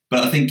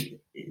 But I think,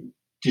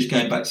 just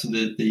going back to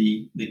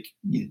the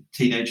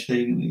teenage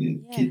thing, the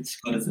kids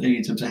kind of thing,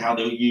 in terms of how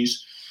they'll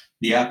use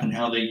the app and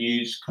how they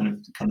use kind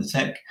of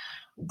tech,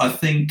 I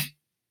think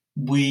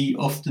we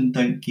often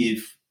don't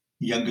give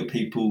younger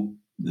people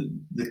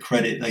the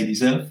credit they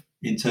deserve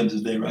in terms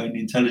of their own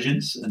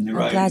intelligence and their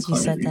own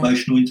kind of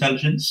emotional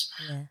intelligence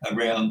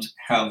around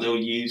how they'll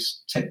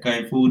use tech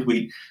going forward.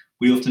 We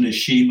often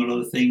assume a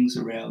lot of things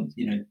around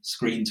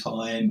screen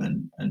time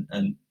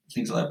and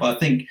things like that. But I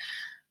think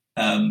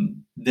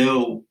they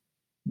know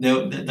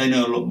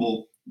a lot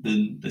more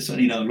they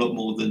certainly know a lot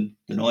more than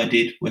I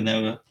did when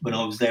I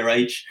was their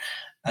age,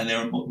 and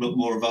they're a lot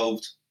more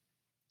evolved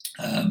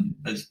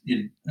as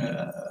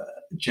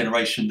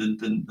generation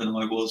than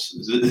I was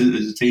as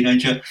a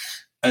teenager.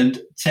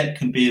 And tech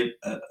can be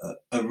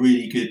a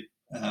really good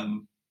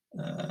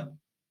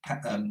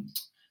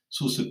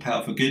source of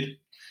power for good.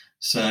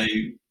 So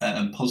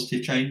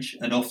positive change,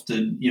 and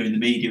often in the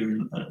media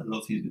and a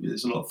lot of things,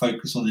 there's a lot of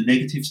focus on the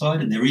negative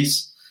side, and there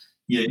is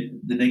the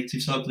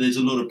negative side, but there's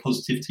a lot of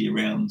positivity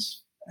around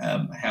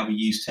how we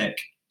use tech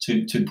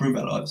to improve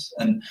our lives.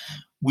 And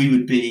we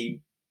would be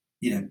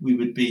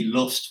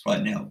lost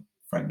right now,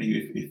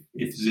 frankly,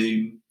 if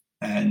Zoom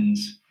and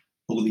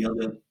all the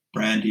other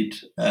branded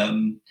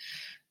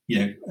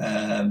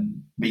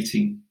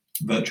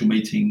virtual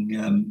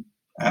meeting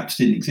apps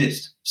didn't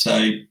exist.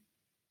 So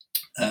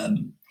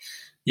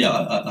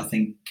I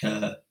think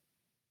I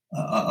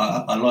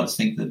like to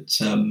think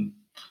that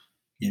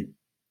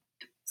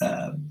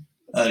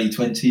early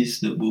 20s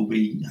that will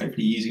be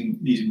hopefully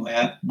using my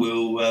app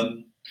will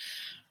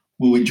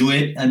enjoy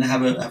it and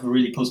have a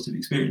really positive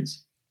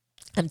experience.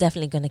 I'm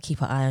definitely going to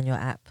keep an eye on your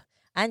app,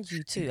 and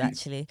you too,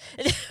 actually.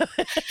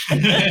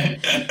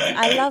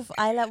 I love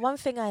one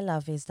thing I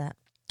love is that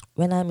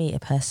when I meet a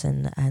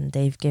person and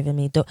they've given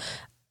me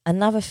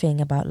another thing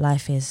about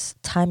life is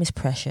time is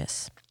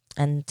precious.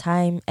 And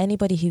time,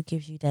 anybody who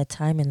gives you their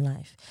time in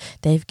life,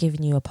 they've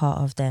given you a part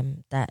of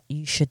them that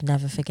you should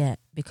never forget,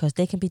 because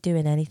they can be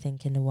doing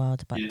anything in the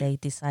world, but they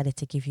decided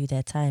to give you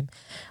their time.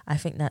 I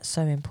think that's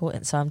so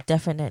important. So I'm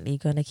definitely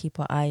going to keep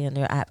an eye on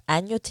your app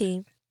and your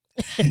team.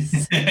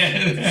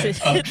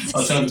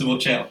 I'll tell them to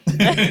watch out.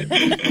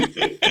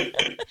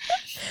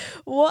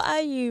 What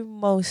are you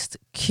most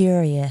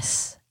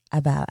curious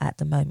about at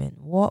the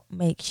moment? What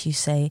makes you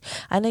say,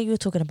 I know you were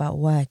talking about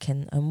work,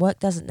 and work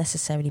doesn't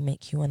necessarily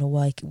make you want to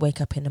wake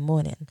up in the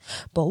morning,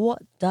 but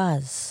what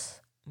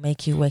does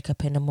make you wake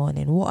up in the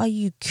morning? What are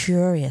you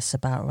curious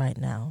about right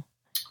now?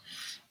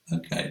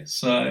 Okay,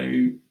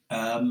 so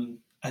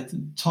at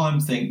the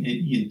time thing,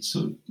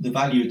 the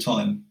value of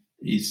time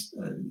is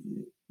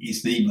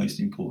the most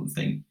important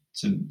thing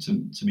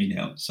to me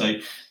now. So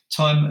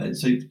time.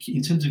 So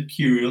in terms of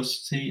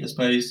curiosity, I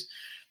suppose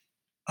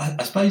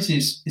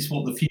it's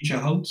what the future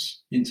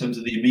holds in terms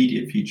of the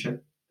immediate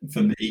future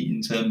for me.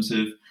 In terms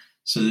of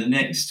the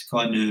next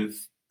kind of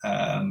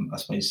I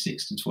suppose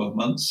 6 to 12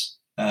 months.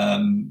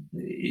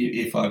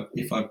 If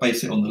I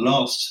base it on the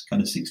last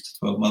kind of 6 to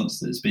 12 months,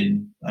 that's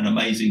been an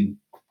amazing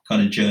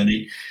kind of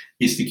journey.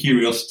 It's the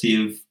curiosity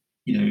of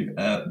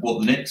what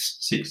the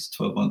next 6 to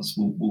 12 months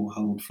will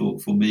hold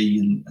for me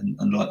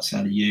and like the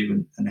sound of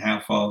you, and how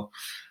far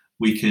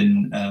we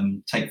can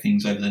take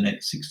things over the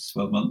next 6 to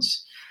 12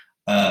 months.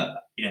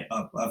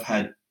 I've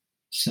had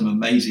some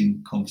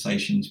amazing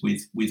conversations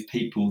with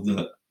people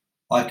that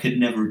I could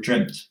never have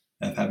dreamt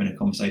of having a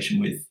conversation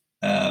with,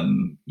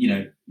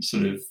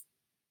 sort of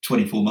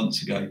 24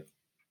 months ago.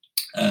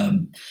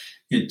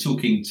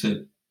 Talking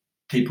to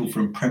people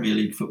from Premier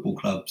League football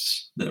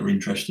clubs that are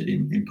interested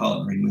in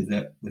partnering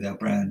with our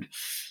brand,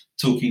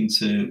 talking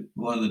to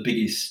one of the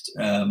biggest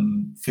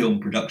film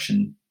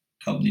production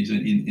companies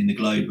in the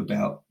globe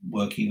about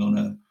working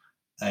on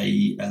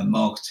a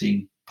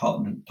marketing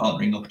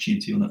partnering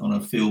opportunity on a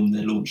film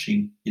they're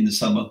launching in the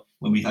summer,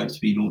 when we hope to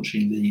be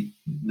launching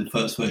the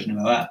first version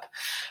of our app.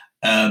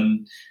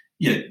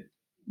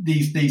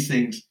 These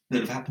things that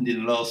have happened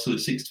in the last sort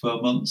of 6 to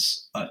 12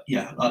 months, as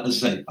I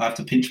say, I have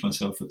to pinch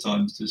myself at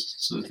times to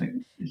sort of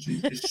think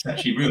it's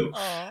actually real.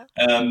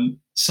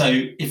 So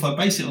if I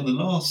base it on the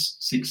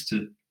last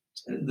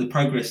the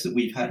progress that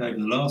we've had over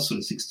the last sort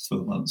of 6 to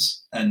 12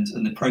 months, and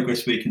the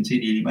progress we're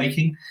continually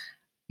making,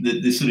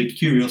 the sort of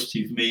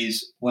curiosity for me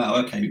is, wow,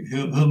 okay,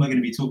 who am I going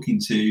to be talking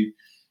to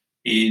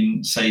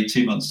in, say,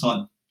 2 months'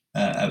 time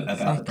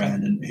about the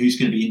brand, and who's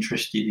going to be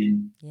interested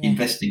in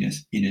investing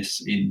in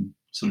us in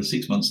sort of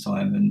 6 months'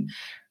 time,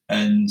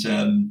 and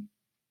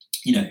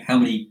how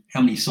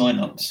many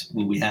sign-ups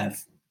will we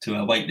have to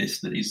our wait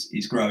list that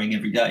is growing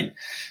every day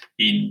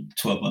in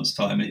 12 months'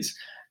 time?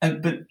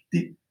 But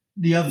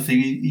the other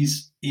thing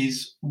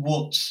is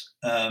what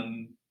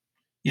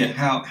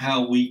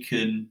how we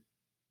can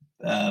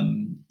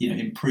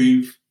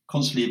improve,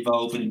 constantly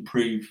evolve and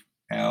improve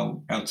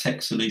our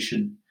tech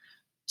solution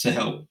to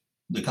help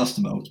the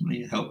customer,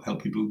 ultimately help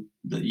people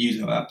that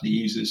use our app, the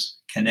users,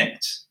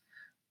 connect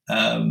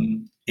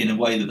in a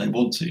way that they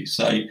want to.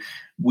 So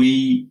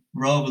we,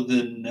 rather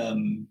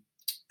than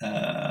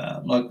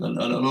like a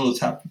lot of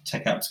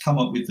tech apps, come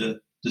up with the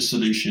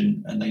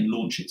solution and they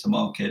launch it to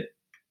market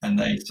and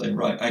they say,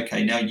 right,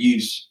 okay, now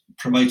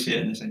promote it,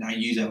 and they say, now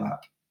use our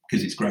app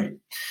because it's great.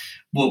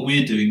 What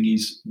we're doing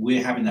is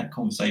we're having that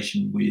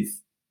conversation with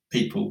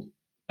people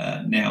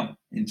now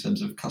in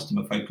terms of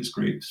customer focus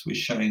groups. We're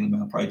showing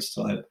them our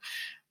prototype.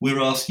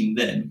 We're asking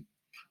them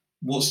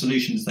what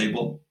solutions they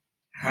want,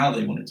 how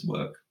they want it to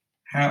work,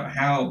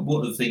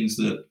 what are the things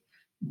that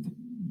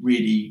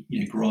really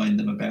grind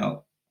them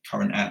about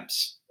current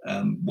apps.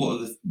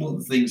 What are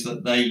the things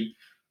that they,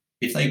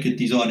 if they could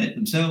design it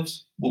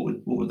themselves, what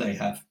would they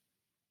have?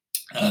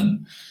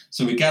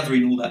 So we're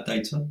gathering all that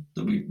data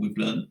that we've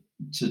learned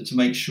to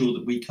make sure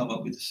that we come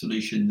up with a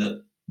solution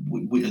that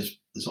we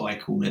as I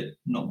call it,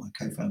 not my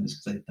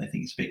co-founders because they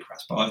think it's a bit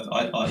crass, but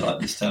I like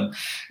this term.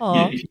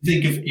 If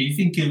you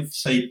think of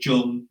say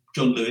John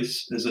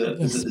Lewis as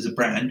a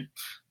brand,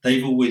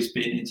 they've always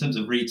been, in terms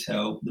of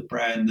retail, the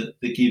brand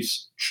that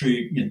gives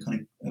true,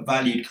 kind of a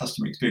valued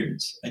customer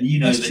experience. And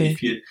That's that true.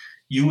 if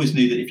you always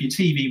knew that if your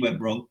TV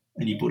went wrong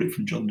and you bought it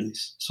from John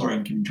Lewis, sorry,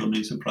 I'm giving John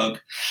Lewis a plug.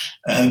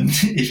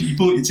 If you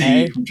bought your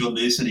TV from John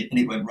Lewis and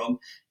it went wrong,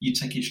 you'd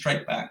take it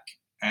straight back,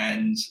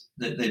 and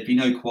there'd be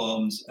no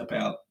qualms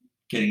about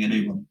getting a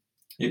new one.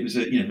 It was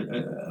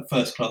a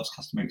first-class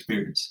customer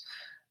experience,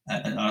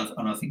 and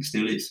I think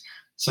still is.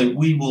 So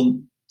we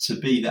want to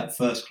be that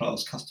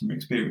first-class customer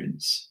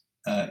experience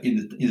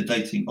in the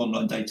dating,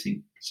 online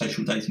dating,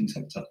 social dating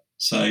sector.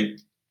 So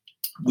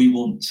we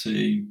want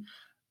to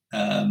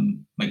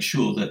make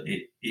sure that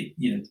it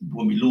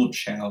when we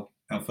launch our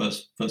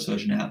first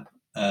version app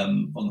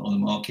on the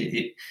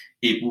market,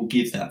 it will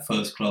give that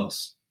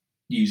first-class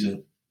user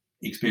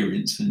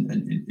experience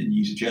and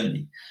user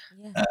journey,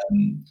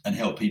 and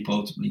help people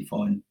ultimately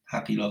find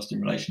happy,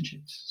 lasting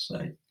relationships.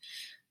 So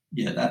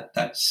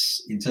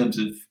that's in terms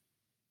of,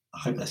 I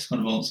hope that's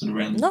kind of answered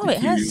around. No, it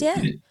has,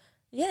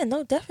 yeah,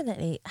 no,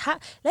 definitely.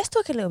 Let's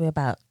talk a little bit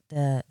about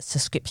the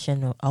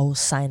subscription or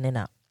signing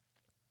up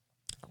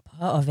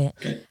part of it.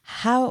 Okay.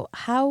 How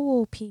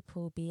will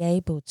people be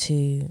able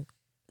to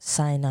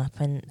sign up,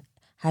 and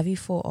have you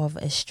thought of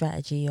a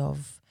strategy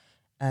of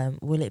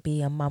will it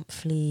be a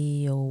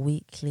monthly or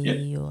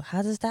weekly, or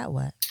how does that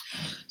work?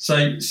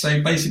 So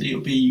basically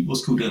it'll be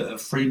what's called a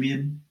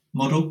freemium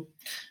model.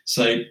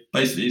 So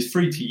basically it's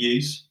free to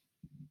use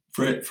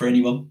for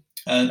anyone,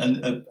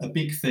 and a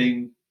big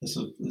thing, as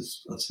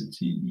I said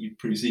to you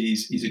previously,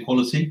 is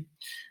equality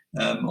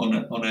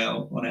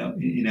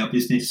in our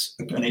business,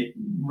 and it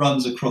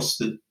runs across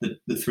the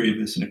three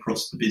of us and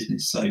across the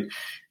business, so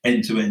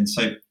end to end.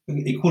 So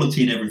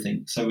equality in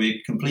everything. So we're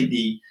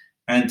completely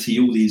anti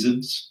all the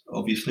isms,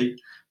 obviously,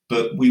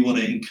 but we want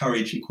to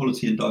encourage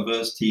equality and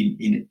diversity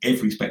in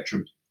every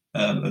spectrum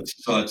of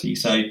society.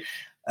 So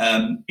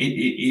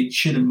it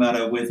shouldn't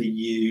matter whether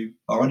you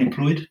are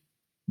unemployed,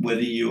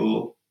 whether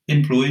you're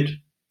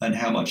employed, and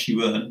how much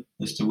you earn,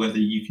 as to whether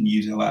you can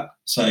use our app.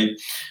 So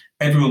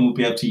everyone will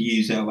be able to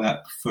use our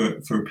app for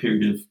a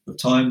period of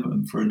time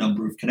and for a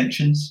number of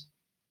connections.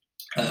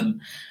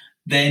 Then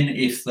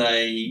if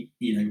they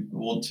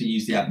want to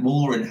use the app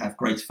more and have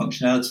greater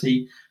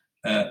functionality,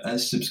 a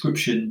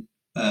subscription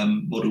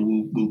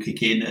model will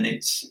kick in, and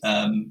its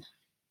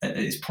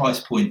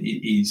price point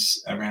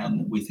is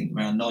around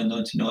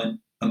 $9.99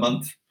 a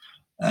month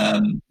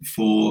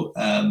for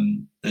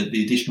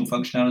the additional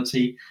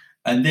functionality.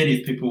 And then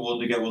if people want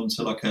to go on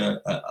to like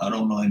an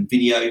online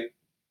video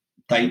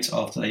date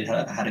after they've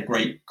had a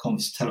great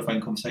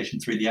telephone conversation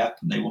through the app,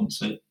 and they want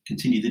to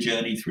continue the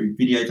journey through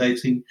video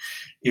dating,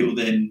 it will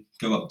then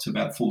go up to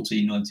about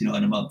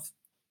 $14.99 a month.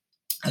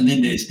 And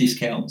then there's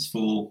discounts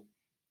for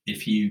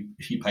if you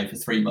pay for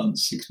 3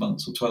 months, 6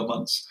 months, or 12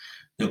 months,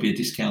 there'll be a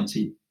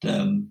discounted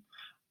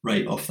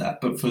rate off that.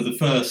 But for the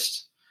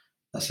first,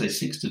 let's say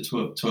 6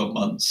 to 12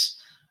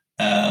 months,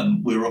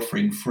 we're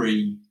offering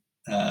free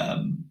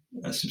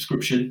a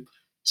subscription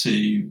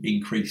to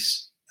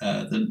increase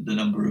the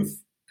number of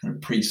kind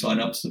of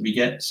pre-sign-ups that we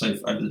get. So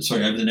over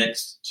the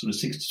next sort of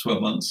 6 to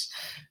 12 months,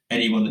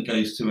 anyone that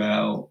goes to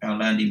our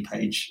landing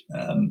page,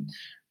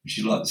 which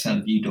is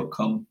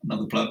likethesoundofyou.com,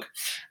 another plug.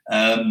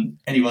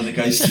 Anyone that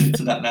goes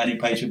to that landing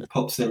page and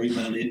pops their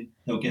email in,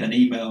 they'll get an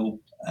email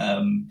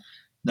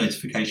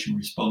notification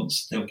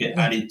response. They'll get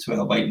added to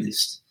our wait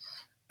list.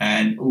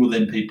 And all of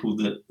them people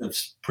that have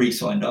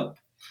pre-signed up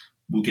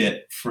will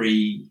get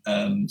free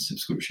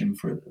subscription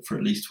for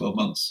at least 12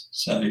 months.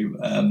 So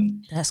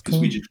that's cool.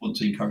 Because we just want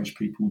to encourage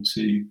people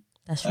to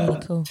that's really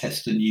cool.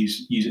 Test and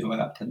use our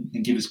app and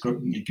give us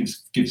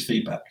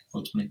feedback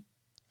ultimately.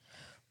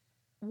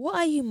 What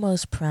are you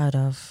most proud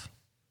of?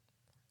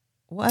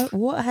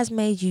 What has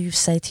made you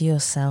say to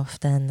yourself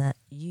then that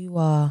you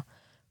are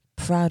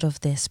proud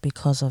of this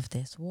because of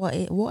this? What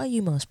are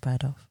you most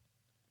proud of?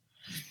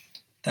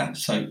 that.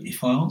 So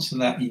if I answer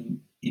that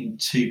in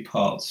two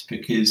parts,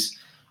 because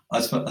I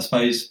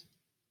suppose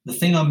the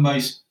thing I'm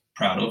most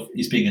proud of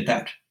is being a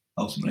dad.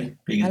 Ultimately,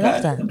 being a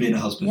dad and being a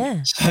husband.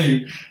 Yeah. So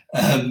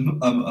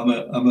I'm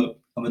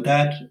a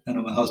dad and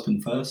I'm a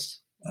husband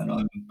first, and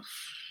I'm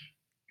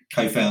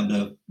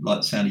co-founder Like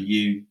the Sound of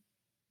You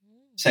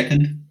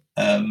second,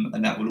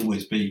 and that will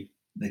always be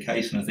the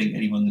case. And I think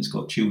anyone that's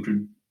got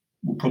children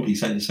will probably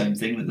say the same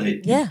thing, that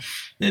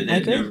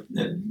they're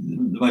the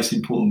most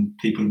important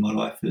people in my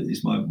life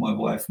is my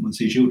wife and my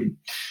two children.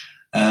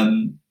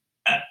 And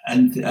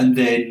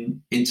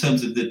then in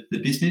terms of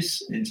the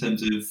business, in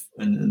terms of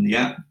and the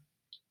app,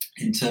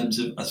 in terms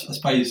of, I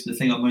suppose the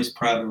thing I'm most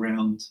proud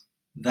around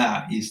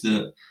that is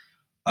that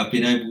I've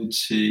been able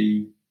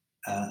to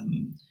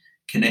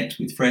connect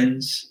with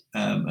friends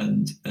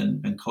and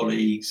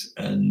colleagues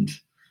and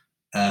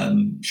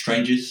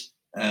strangers,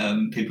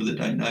 people that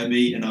don't know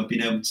me, and I've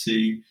been able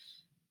to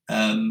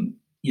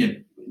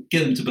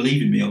get them to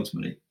believe in me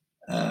ultimately,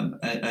 and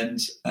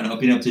I've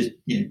been able to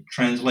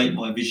translate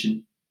my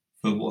vision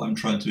for what I'm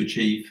trying to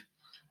achieve,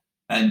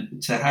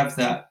 and to have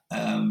that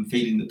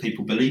feeling that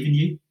people believe in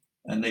you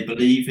and they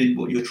believe in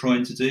what you're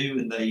trying to do,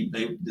 and they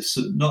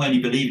not only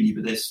believe in you,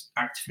 but they're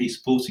actively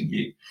supporting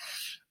you.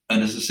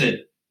 And as I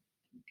said,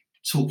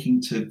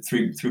 talking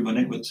through my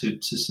network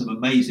to some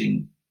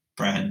amazing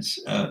brands.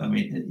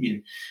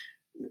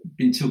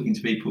 Been talking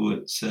to people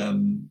at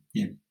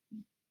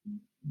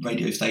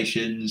radio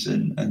stations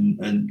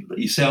and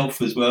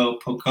yourself as well,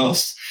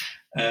 podcast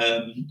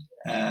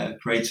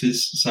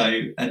creators.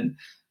 So, and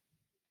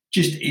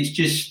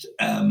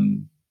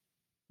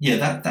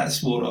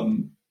that's what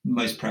I'm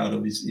most proud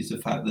of is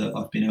the fact that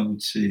I've been able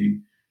to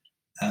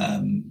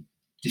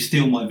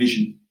distill my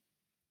vision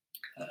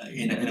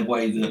in a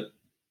way that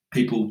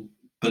people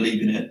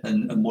believe in it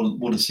and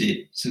want to see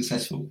it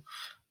successful.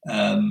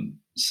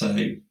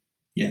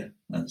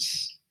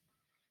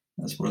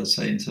 That's what I'd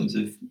say in terms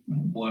of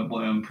why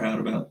I'm proud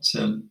about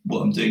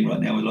what I'm doing right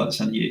now with Like the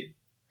Sound of You.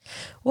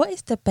 What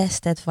is the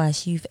best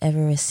advice you've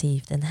ever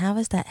received, and how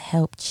has that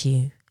helped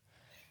you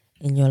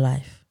in your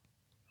life?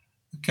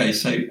 Okay,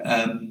 so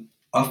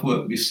I've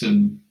worked with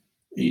some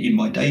in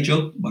my day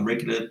job, my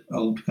regular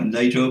old kind of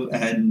day job,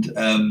 and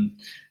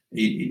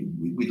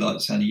with Like the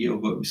Sound of You,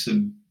 I've worked with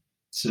some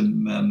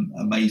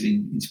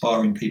amazing,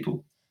 inspiring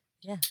people.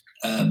 Yeah.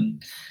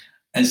 And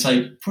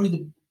so probably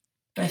the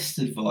best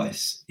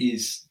advice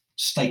is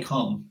stay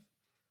calm.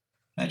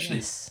 Actually,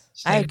 yes,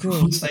 I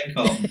agree. Stay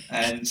calm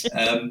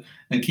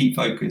and keep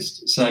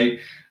focused. So,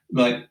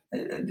 like,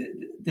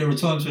 there were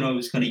times when I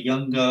was kind of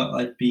younger,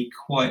 I'd be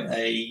quite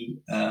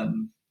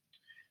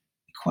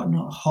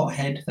not a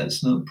hothead.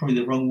 That's not probably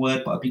the wrong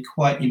word, but I'd be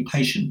quite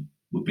impatient.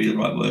 Would be the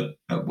right word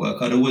at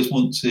work. I'd always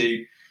want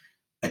to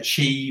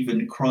achieve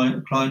and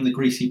climb the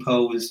greasy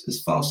pole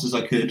as fast as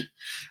I could,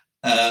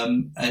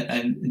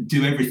 and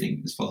do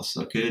everything as fast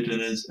as I could,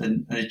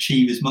 and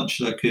achieve as much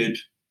as I could,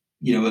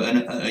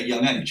 at a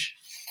young age.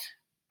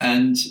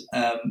 And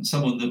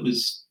someone that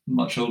was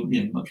much older,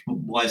 much more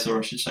wiser,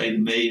 I should say,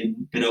 than me, and a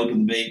bit older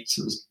than me,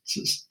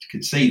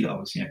 could see that I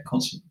was,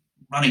 constantly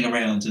running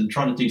around and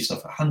trying to do stuff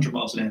at 100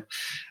 miles an hour.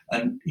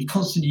 And he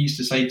constantly used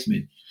to say to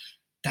me,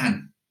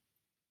 "Dan,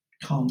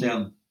 calm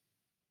down.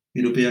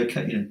 It'll be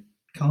okay.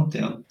 Calm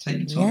down. Take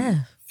your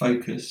time.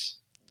 Focus.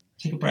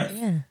 Take a breath.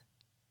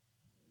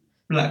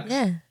 Relax.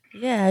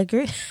 Yeah, I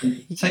agree.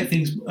 Take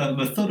things at a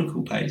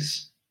methodical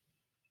pace.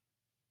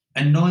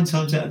 And 9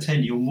 times out of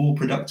 10, you're more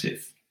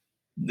productive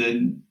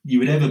than you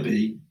would ever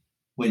be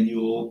when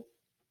you're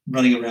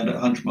running around at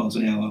 100 miles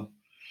an hour,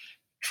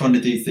 trying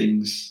to do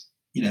things,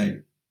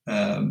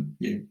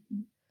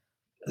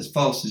 as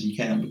fast as you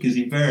can, because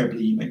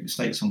invariably you make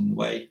mistakes on the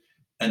way,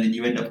 and then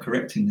you end up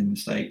correcting the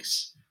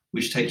mistakes,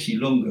 which takes you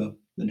longer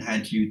than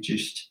had you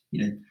just,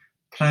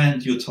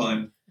 planned your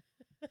time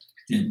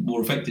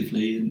more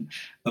effectively and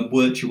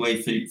worked your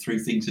way through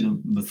things in a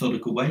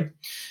methodical way.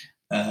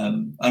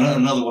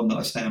 Another one that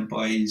I stand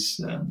by is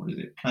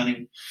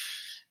planning.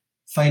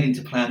 Failing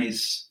to plan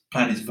is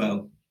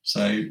fail.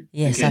 So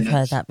yes, again, I've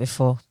heard that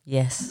before.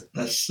 Yes,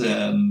 that's sort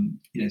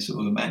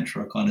of a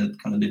mantra I kind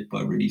of live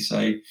by, really.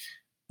 So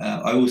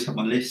I always have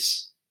my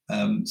lists.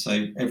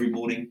 So every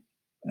morning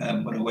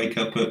when I wake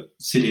up at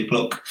silly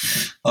o'clock,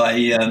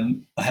 I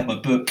have my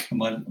book and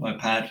my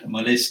pad and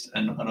my list,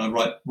 and I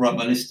write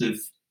my list of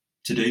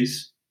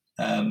to-dos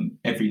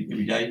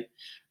every day,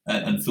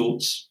 and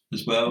thoughts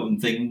as well, and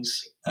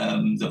things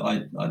that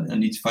I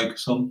need to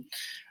focus on.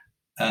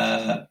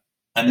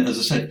 And as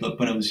I said,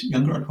 when I was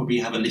younger, I'd probably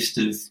have a list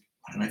of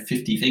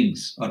 50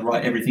 things. I'd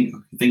write everything I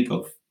could think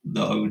of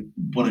that I would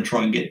want to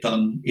try and get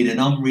done in an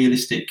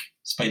unrealistic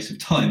space of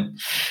time.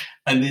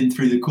 And then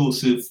through the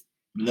course of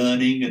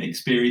learning and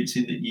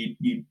experiencing that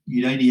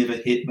you'd only ever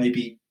hit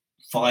maybe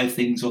 5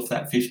 things off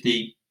that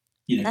 50.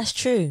 That's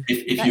true.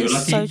 If that you're is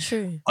lucky. So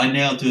true. I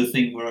now do a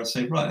thing where I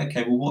say, right,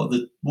 okay, well,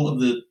 what are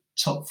the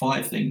top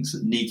 5 things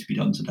that need to be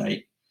done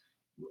today?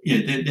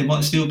 There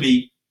might still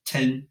be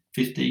 10,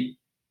 50,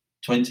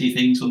 20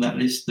 things on that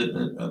list that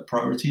are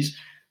priorities,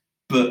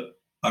 but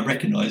I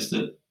recognise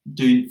that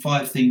doing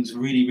 5 things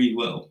really, really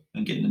well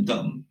and getting them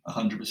done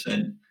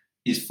 100%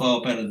 is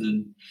far better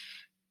than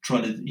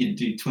trying to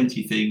do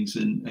 20 things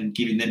and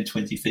giving them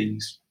 20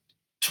 things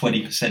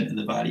 20% of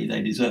the value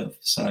they deserve.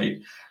 So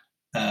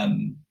that's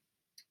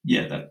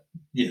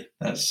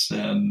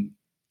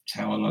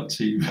how I like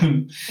to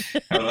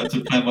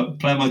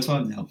plan my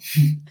time now.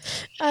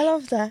 I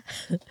love that.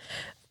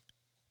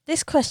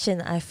 This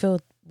question I feel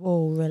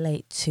will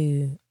relate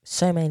to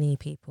so many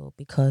people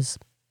because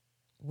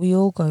we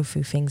all go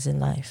through things in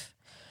life.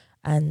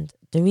 And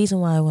the reason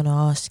why I want to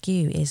ask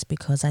you is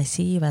because I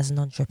see you as an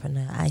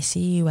entrepreneur. I see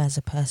you as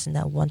a person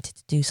that wanted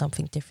to do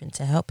something different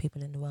to help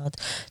people in the world,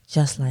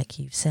 just like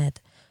you've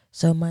said.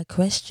 So my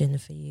question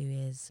for you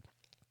is,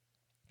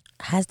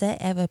 has there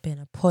ever been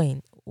a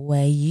point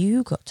where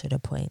you got to the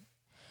point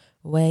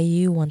where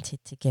you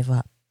wanted to give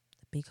up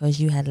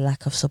because you had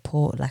lack of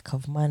support, lack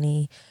of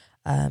money,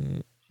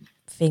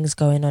 things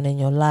going on in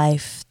your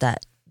life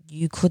that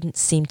you couldn't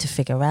seem to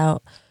figure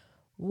out?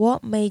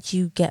 What made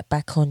you get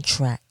back on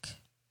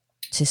track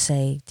to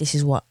say, this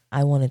is what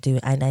I want to do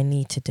and I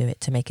need to do it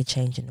to make a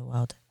change in the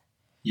world?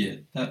 Yeah,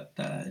 that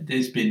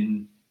there's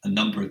been a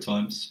number of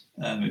times,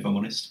 if I'm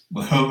honest,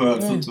 where I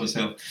thought to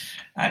myself,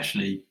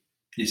 actually,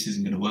 this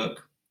isn't going to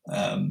work.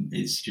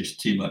 It's just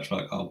too much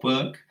like hard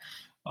work.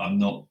 I'm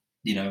not,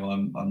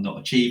 I'm not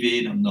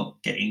achieving. I'm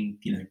not getting,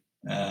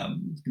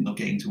 not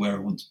getting to where I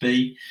want to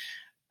be.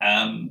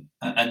 And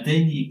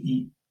then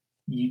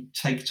you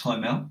take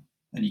time out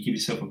and you give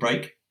yourself a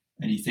break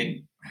and you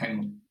think, hang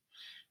on,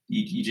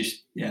 you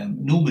just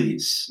normally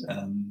it's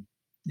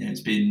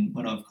it's been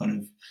when I've kind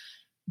of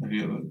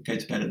maybe I go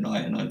to bed at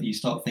night and you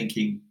start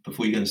thinking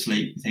before you go to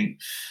sleep, you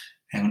think,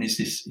 hang on, is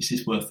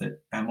this worth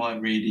it? Am I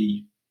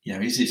really,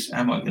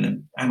 am I going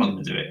to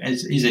do it?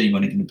 Is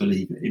anyone going to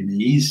believe in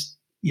me?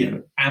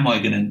 Am I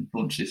going to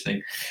launch this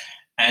thing?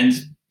 And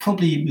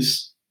probably it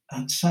was,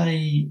 I'd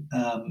say,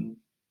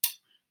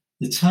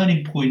 the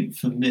turning point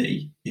for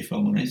me, if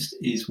I'm honest,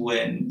 is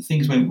when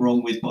things went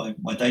wrong with my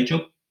day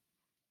job.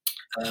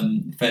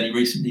 Fairly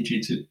recently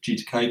due to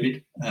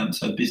COVID.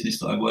 So a business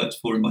that I worked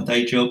for in my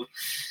day job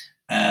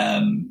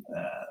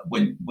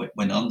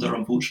went under,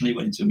 unfortunately,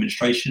 went into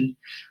administration,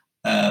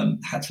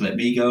 had to let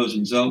me go as a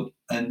result.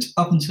 And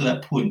up until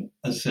that point,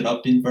 as I said,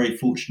 I've been very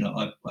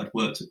fortunate. I'd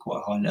worked at quite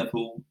a high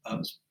level. I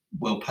was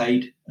well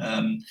paid.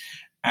 And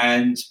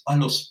I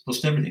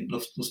lost everything,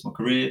 lost my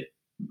career,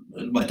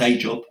 my day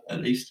job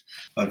at least.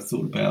 I'd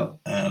thought about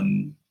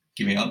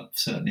giving up,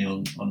 certainly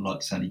on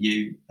Like Sound of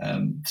You.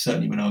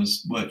 Certainly when I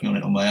was working on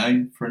it on my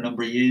own for a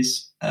number of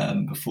years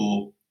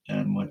before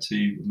my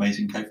 2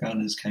 amazing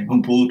co-founders came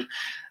on board.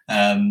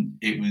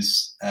 It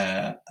was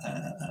a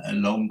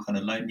long, kind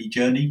of lonely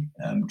journey,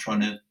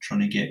 trying to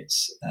get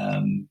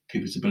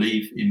people to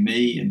believe in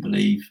me and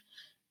believe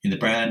in the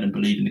brand and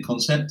believe in the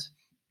concept.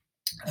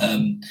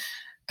 And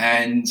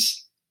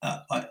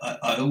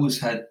I always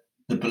had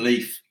the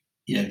belief,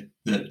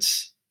 that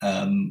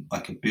I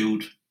could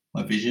build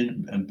my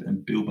vision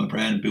and build my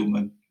brand and build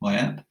my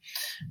app,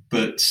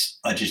 but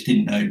I just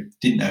didn't know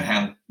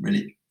how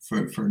really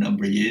for a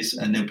number of years.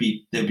 And there'll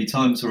be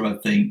times where I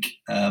think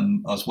I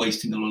was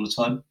wasting a lot of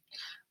time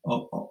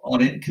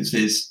on it, because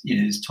there's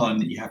time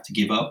that you have to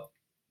give up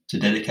to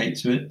dedicate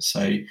to it.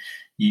 So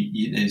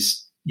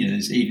there's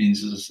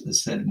evenings, as I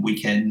said, and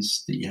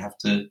weekends that you have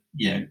to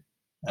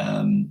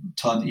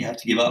time that you have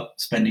to give up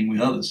spending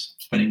with others,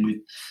 spending with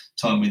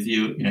time with with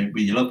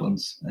your loved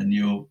ones and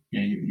your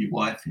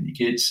wife and your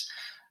kids,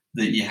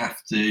 that you have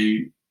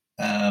to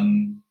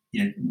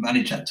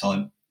manage that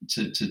time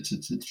to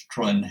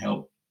try and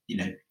help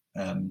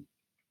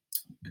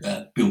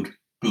build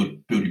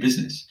your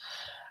business.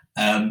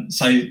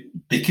 So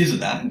because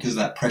of that, and because of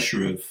that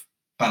pressure of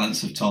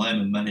balance of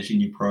time and managing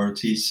your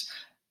priorities,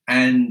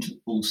 and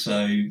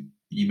also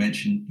you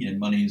mentioned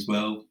money as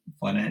well,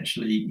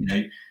 financially,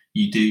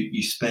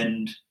 you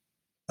spend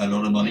a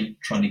lot of money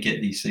trying to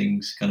get these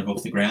things kind of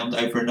off the ground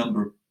over a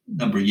number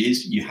of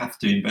years. You have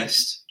to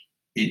invest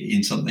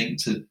in something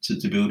to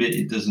build it.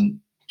 It doesn't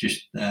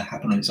just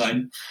happen on its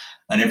own,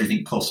 and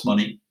everything costs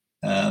money.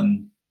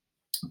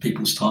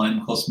 People's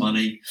time costs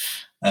money.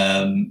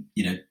 Everything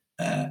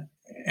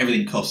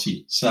costs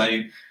you.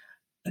 So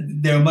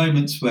there are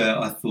moments where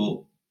I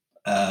thought,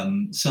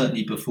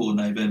 certainly before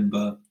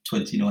November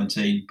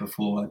 2019,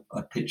 before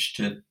I pitched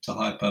to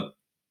Hyper,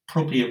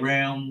 probably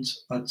around,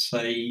 I'd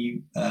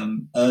say,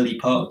 early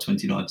part of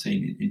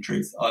 2019, in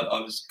truth,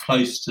 I was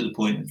close to the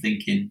point of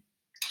thinking,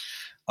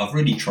 I've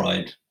really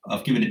tried,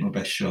 I've given it my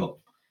best shot,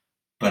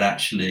 but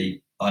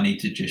actually I need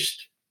to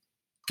just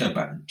go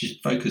back,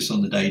 just focus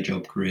on the day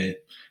job career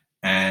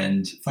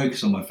and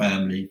focus on my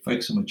family,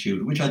 focus on my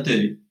children, which I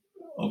do,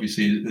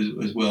 obviously,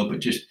 as well, but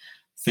just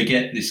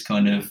forget this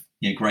kind of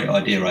great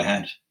idea I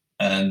had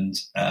and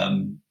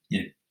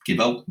give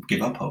up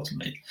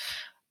ultimately.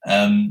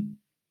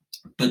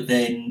 But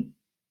then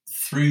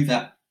through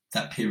that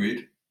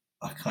period,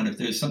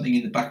 there was something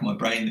in the back of my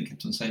brain that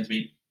kept on saying to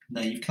me,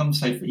 no, you've come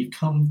so far, you've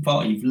come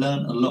far, you've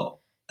learned a lot.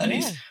 And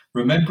it's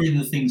remembering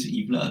the things that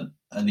you've learned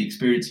and the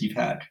experience you've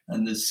had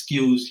and the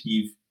skills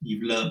you've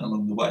learned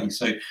along the way.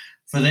 So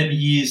for them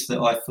years that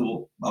I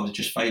thought I was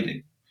just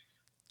failing,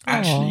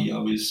 actually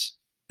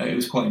it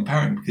was quite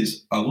empowering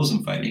because I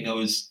wasn't failing. I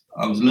was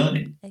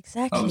learning.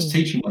 Exactly. I was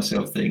teaching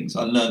myself things.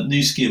 I learned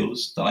new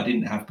skills that I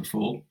didn't have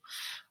before.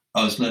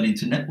 I was learning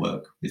to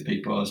network with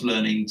people. I was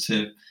learning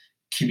to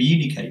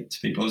communicate to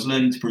people. I was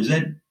learning to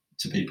present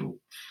to people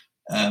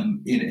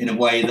in a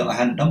way that I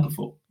hadn't done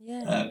before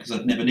because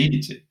I'd never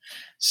needed to.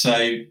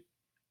 So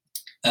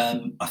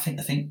I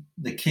think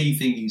the key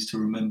thing is to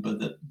remember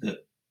that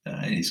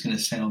and it's going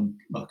to sound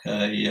like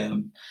a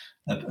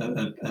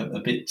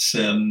bit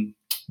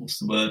what's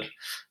the word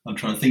I'm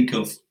trying to think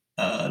of,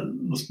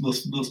 lost my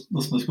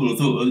school of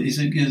thought.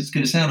 It's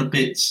going to sound a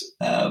bit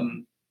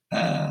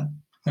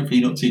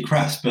hopefully not too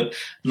crass, but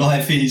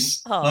life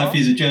is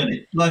a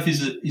journey. Life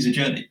is a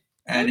journey,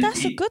 and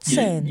that's a good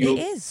saying. It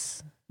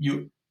is.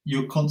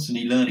 You're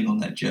constantly learning on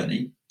that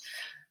journey,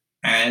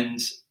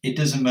 and it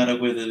doesn't matter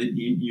whether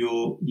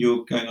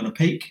you're going on a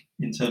peak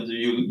in terms of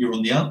you're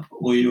on the up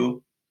or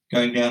you're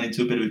going down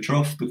into a bit of a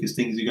trough because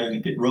things are going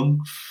a bit wrong.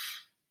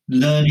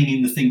 Learning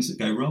in the things that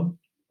go wrong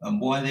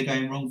and why they're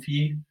going wrong for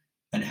you,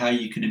 and how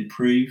you can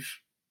improve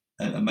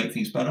and make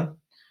things better.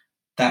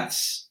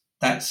 That's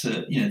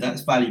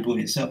valuable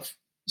in itself.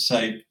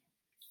 So,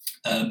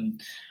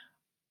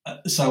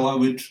 so I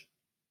would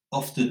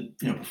often,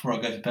 before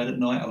I go to bed at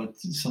night, I would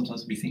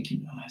sometimes be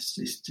thinking, oh,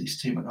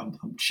 it's too much.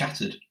 I'm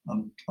shattered.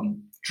 I'm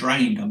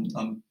drained.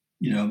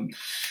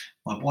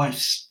 My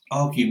wife's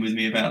arguing with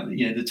me about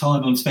the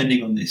time I'm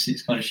spending on this.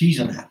 It's kind of, she's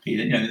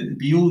unhappy. It'd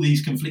be all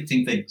these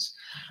conflicting things,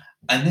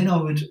 and then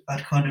I'd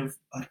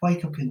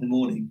wake up in the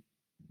morning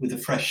with a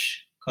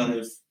fresh kind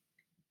of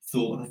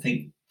thought, and I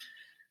think,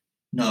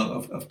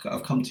 no,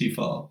 I've come too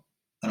far,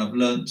 and I've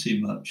learned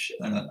too much,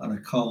 and I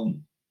can't.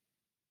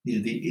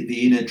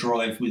 The inner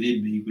drive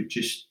within me would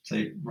just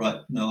say,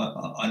 right,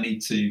 no, I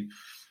need to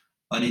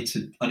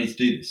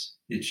do this.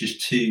 It's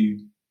just too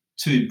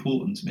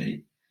important to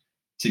me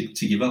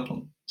to give up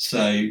on.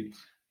 So,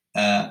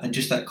 and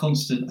just that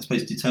constant, I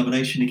suppose,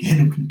 determination. Again,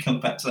 I'm going to come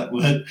back to that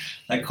word.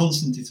 That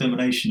constant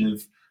determination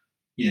of,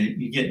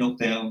 you get knocked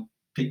down,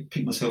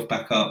 pick myself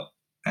back up,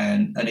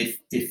 and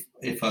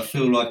if I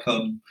feel like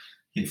I'm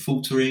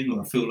faltering,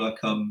 or I feel like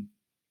I'm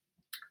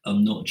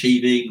not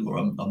achieving, or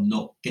I'm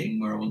not getting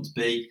where I want to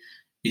be,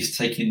 is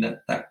taking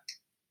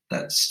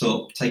that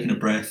stop, taking a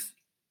breath,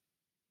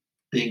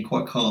 being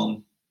quite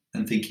calm,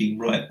 and thinking,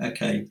 right,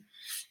 okay,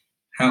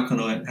 how can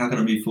I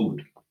move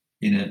forward?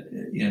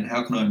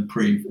 How can I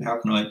improve? How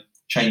can I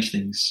change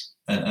things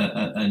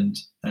and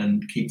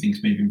keep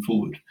things moving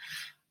forward?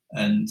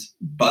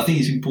 But I think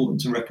it's important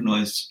to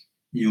recognise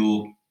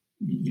your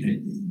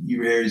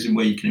areas in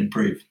where you can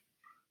improve.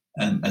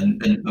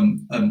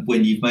 And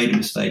when you've made a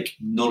mistake,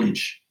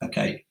 acknowledge,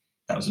 okay,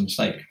 that was a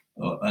mistake,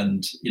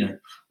 and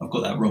I've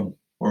got that wrong,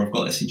 or I've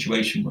got that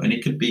situation wrong. And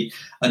it could be,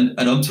 and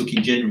I'm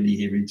talking generally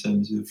here in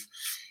terms of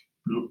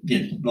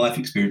life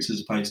experience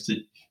as opposed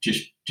to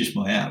just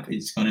my app.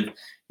 It's kind of,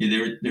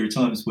 there are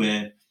times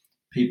where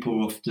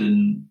people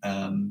often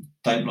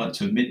don't like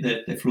to admit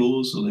their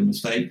flaws or their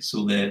mistakes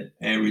or their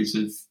areas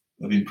of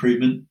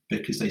improvement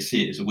because they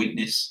see it as a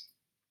weakness,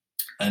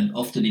 and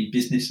often in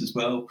business as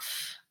well.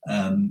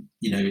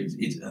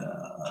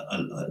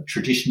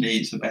 Traditionally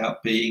it's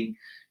about being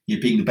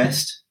the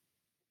best,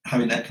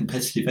 having that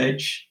competitive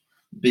edge,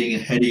 being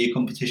ahead of your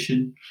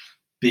competition,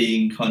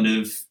 being kind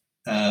of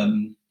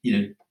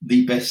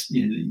the best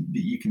that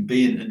you can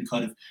be, and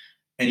kind of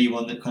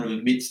anyone that kind of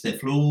admits their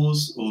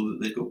flaws or that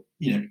they've got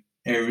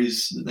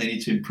areas that they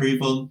need to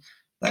improve on,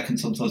 that can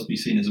sometimes be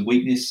seen as a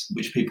weakness,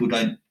 which people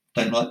don't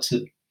like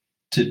to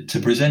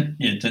present,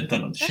 don't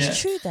like to share.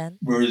 That's true then.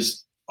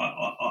 Whereas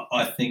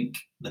I think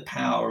the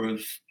power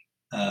of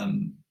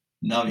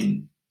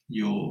knowing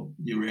your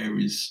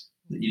areas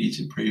that you need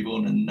to improve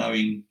on, and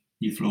knowing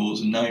your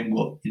flaws, and knowing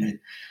what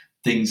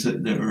things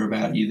that are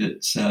about you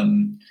that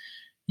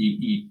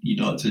you'd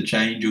like to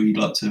change or you'd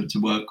like to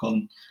work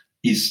on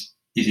is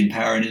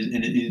empowering,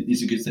 and it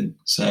is a good thing.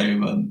 So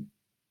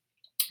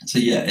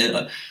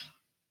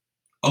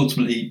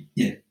ultimately,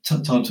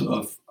 times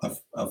that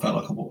I've felt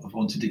like I've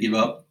wanted to give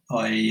up,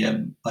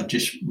 I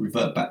just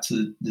revert back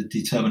to the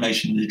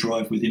determination, the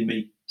drive within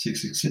me to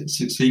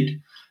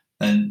succeed,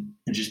 and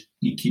just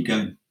you keep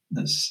going.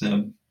 That's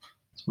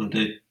what I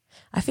do.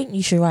 I think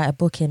you should write a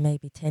book in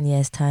maybe 10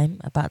 years' time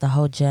about the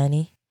whole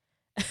journey.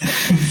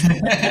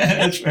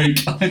 That's very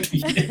kind of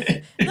you.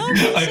 No,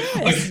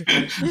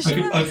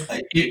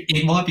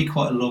 it might be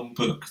quite a long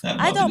book.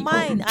 I don't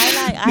mind.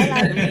 I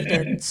like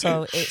reading,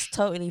 so it's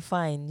totally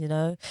fine.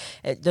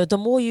 The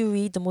more you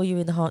read, the more you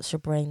enhance your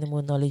brain, the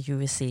more knowledge you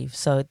receive.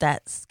 So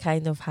that's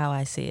kind of how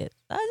I see it.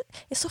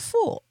 It's a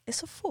thought.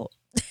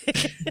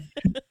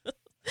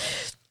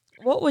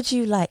 What would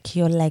you like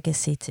your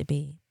legacy to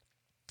be?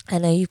 I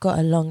know you've got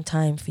a long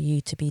time for you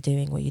to be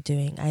doing what you're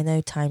doing. I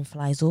know time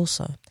flies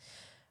also.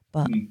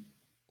 But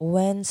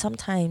when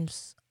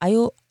sometimes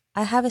I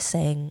have a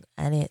saying,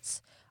 and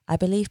it's, I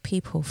believe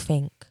people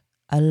think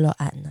a lot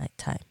at night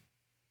time.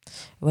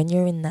 When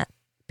you're in that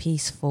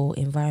peaceful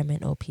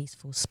environment or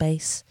peaceful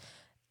space,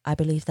 I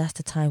believe that's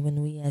the time when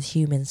we as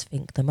humans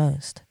think the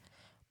most.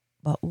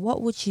 But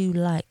what would you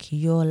like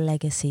your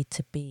legacy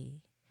to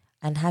be?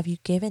 And have you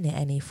given it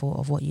any thought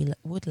of what you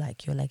would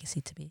like your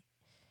legacy to be?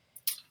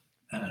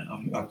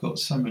 I've got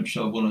so much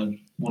I want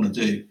to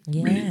do,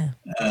 really,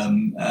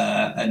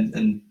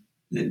 and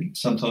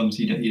sometimes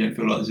you don't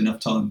feel like there's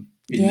enough time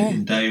in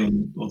the day or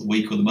the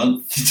week or the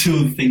month to do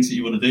all the things that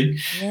you want to do.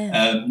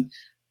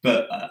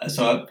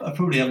 So I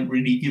probably haven't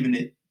really given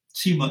it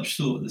too much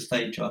thought at the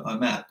stage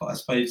I'm at. But I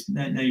suppose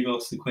now you've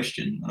asked the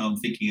question and I'm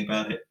thinking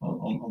about it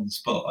on the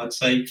spot. I'd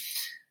say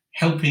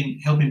helping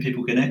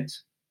people connect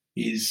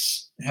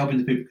is helping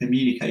the people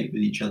communicate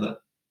with each other,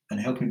 and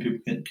helping people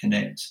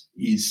connect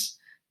is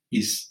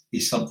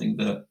something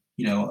that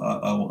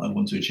I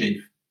want to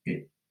achieve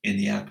in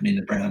the app and in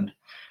the brand,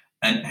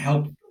 and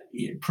help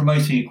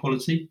promoting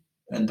equality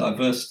and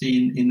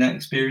diversity in that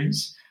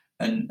experience,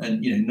 and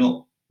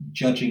not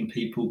judging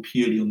people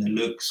purely on their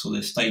looks or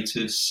their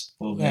status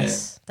or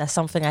that's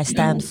something I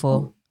stand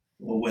for,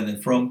 or where they're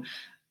from.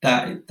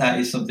 That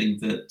is something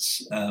that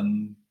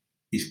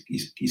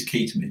is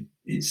key to me.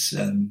 It's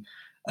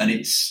and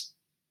it's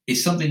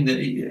something that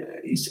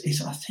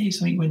it's I think it's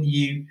something when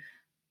you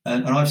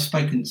and I've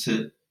spoken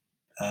to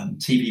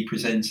TV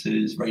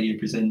presenters, radio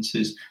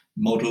presenters,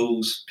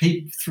 models,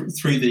 people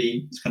through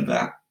the kind of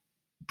app,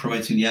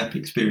 promoting the app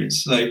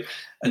experience. So,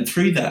 and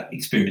through that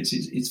experience,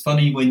 it's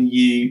funny when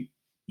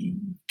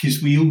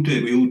because we all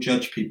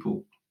judge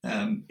people.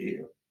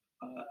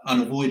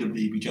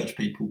 Unavoidably, we judge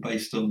people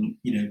based on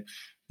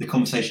the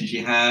conversations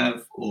you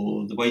have,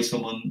 or the way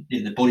someone,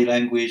 their body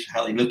language,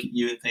 how they look at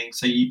you and things.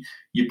 So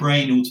your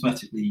brain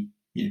automatically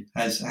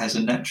has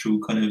a natural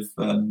kind of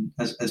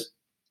has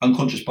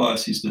unconscious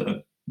biases that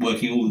are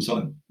working all the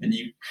time, and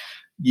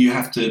you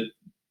have to.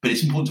 But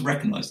it's important to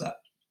recognise that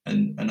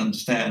and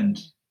understand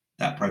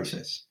that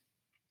process.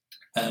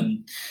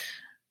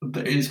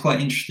 But it's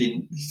quite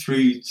interesting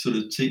through sort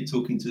of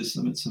talking to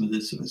some of the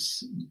sort of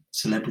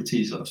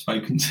celebrities that I've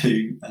spoken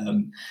to.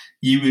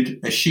 You would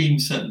assume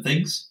certain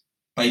things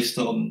based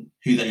on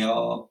who they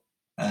are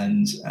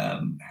and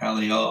how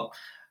they are.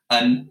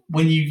 And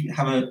when you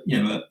have a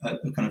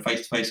kind of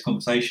face-to-face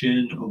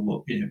conversation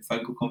or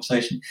phone call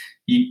conversation,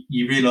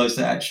 you realise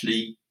that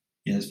actually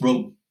it's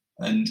wrong,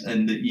 and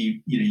that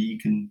you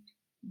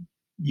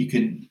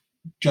can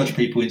judge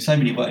people in so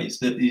many ways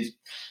that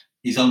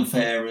is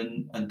unfair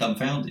and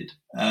dumbfounded.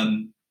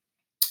 And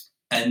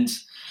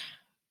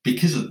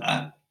because of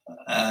that,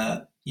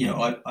 I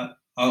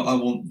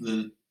want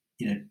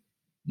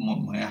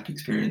my app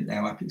experience,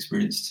 our app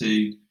experience,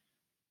 to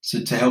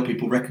help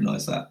people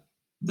recognise that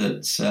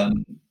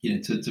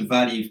to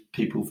value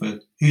people for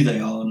who they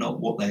are, not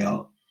what they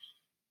are.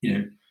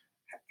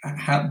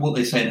 What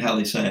they say and how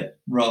they say it,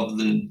 rather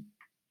than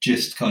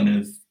just kind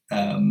of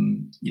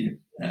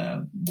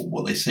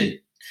what they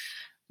see.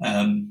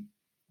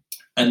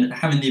 And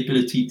having the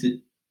ability to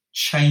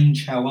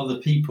change how other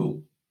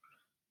people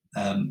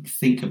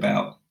think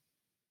about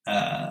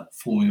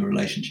forming a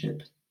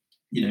relationship.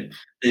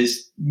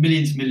 There's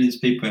millions and millions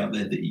of people out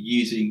there that are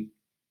using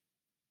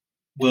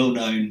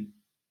well-known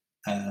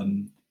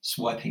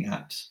swiping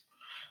apps.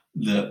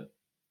 That,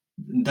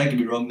 don't get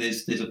me wrong,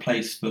 there's a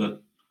place for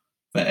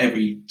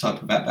every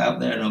type of app out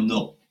there, and I'm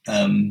not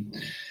down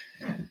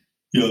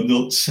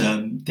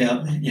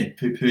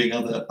poo-pooing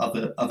other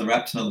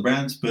apps and other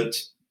brands, but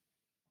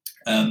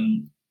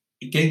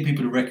getting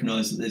people to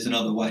recognise that there's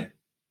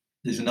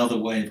another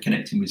way of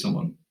connecting with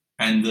someone,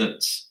 and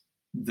that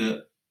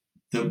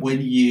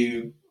when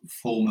you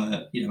form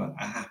a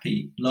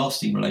happy,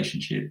 lasting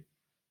relationship,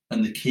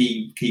 and the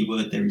key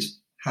word there is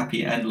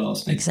happy and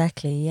lasting,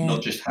 exactly,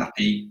 not just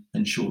happy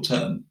and short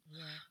term.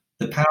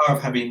 The power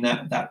of having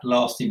that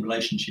lasting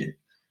relationship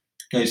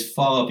goes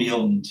far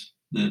beyond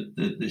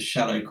the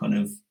shallow kind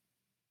of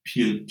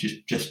pure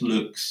just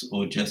looks,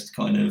 or just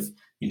kind of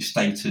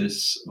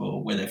status,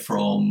 or where they're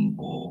from,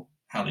 or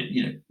how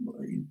they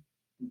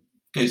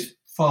goes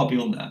far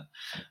beyond that.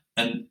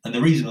 And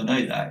the reason I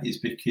know that is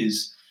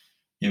because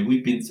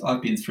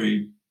I've been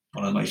through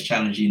one of the most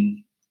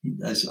challenging,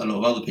 as a lot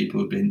of other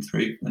people have been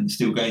through and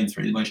still going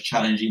through, the most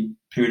challenging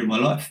period of my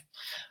life.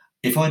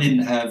 If I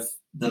didn't have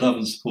the love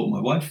and support of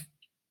my wife,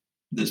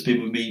 that's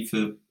been with me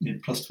for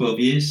plus 12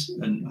 years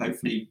and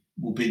hopefully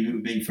will be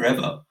with me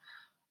forever,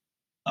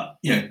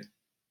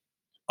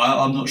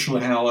 I'm not sure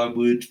how I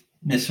would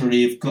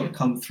necessarily have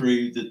come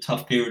through the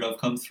tough period I've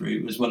come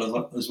through as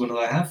well as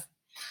I have.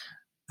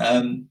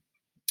 And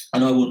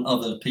I want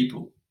other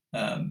people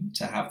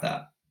to have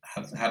that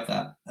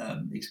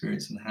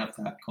experience and have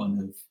that kind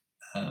of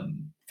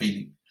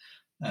feeling,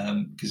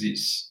 because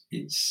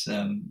it's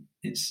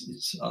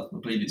I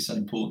believe it's so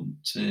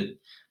important to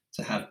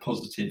have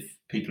positive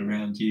people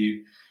around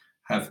you,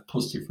 have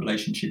positive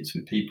relationships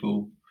with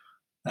people,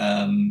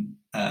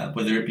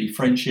 whether it be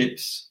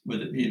friendships,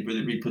 whether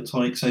it be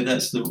platonic. So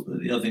that's the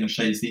other thing I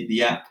say is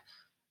the app.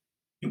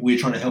 We're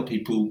trying to help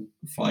people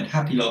find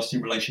happy,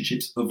 lasting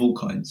relationships of all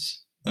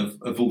kinds, of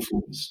all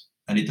forms,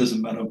 and it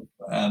doesn't matter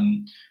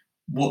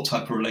what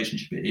type of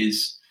relationship it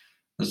is,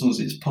 as long as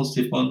it's a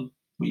positive one,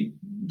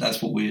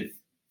 that's what we're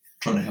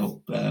trying to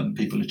help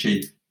people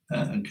achieve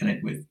and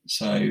connect with.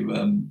 So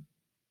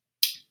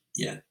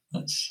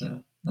that's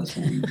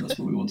what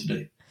we want to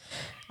do.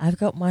 I've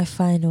got my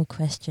final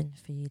question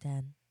for you,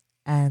 Dan,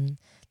 and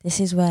this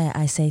is where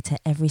I say to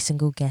every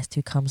single guest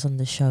who comes on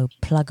the show,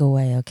 plug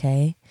away,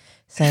 okay?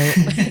 So,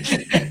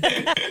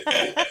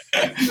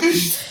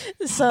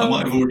 so I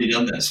might have already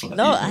done that slightly.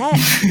 No,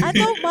 I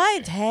don't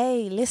mind.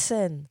 Hey,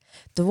 listen,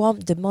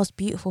 the most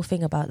beautiful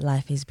thing about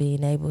life is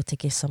being able to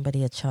give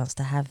somebody a chance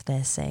to have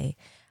their say,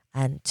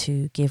 and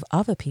to give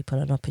other people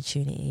an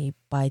opportunity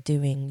by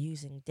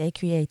using their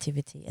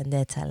creativity and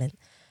their talent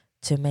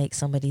to make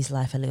somebody's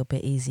life a little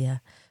bit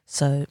easier.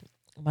 So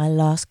my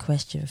last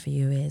question for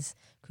you is,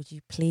 could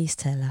you please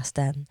tell us,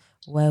 Dan,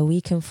 where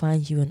we can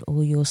find you on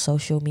all your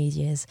social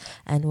medias,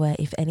 and where,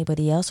 if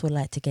anybody else would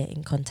like to get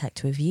in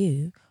contact with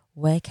you,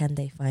 where can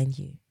they find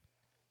you?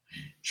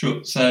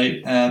 Sure. So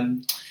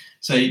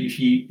if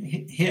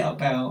you hit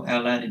up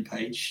our landing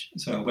page,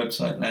 so our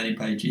website landing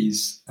page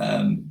is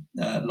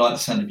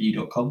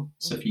lightthesoundofyou.com.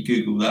 So if you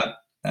Google that,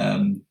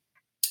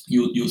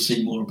 you'll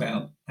see more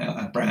about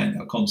our brand,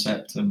 our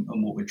concept, and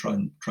what we're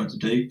trying to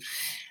do.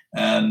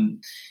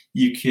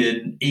 You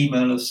can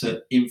email us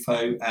at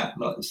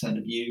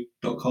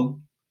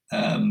info@lightthesoundofyou.com,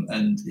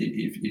 and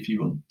if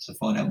you want to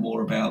find out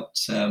more about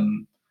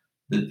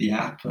the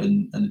app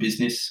and the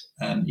business,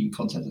 you can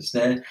contact us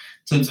there. In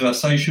terms of our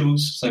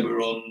socials, so we're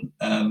on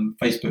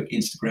Facebook,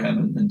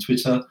 Instagram, and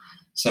Twitter.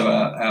 So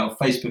our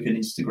Facebook and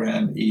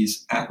Instagram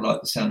is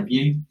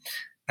 @lightthesoundofyou,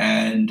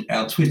 and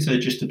our Twitter,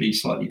 just to be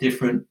slightly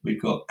different,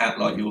 we've got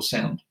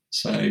 @lightyoursound.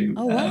 So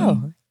oh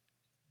wow,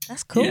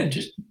 that's cool. Yeah,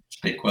 just a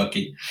bit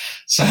quirky.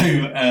 So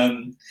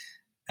they're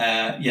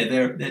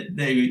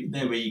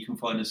where you can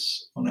find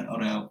us on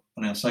our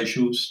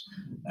socials.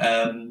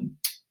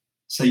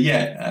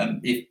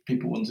 If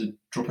people want to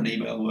drop an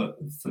email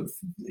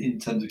in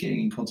terms of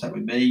getting in contact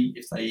with me,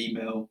 if they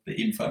email the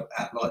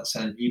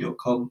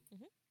info@lightthesoundofyou.com,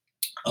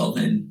 I'll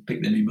then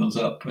pick them emails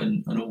up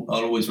and I'll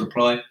always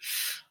reply.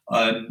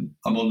 I'm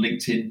on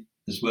LinkedIn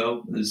as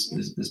well as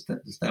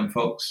Dan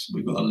Fox.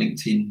 We've got a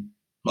LinkedIn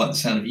Like the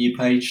Sound of You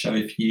page. So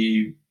if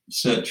you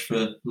search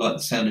for Like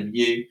the Sound of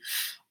You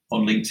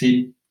on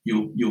LinkedIn,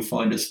 you'll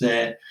find us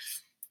there.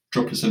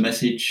 Drop us a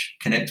message,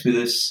 connect with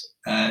us,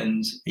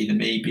 and either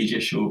me,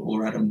 Bijesh,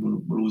 or Adam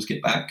will always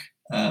get back.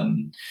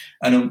 And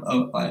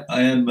I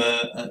am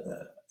an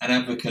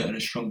advocate and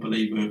a strong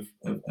believer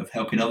of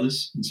helping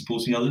others and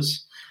supporting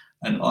others.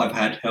 And I've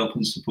had help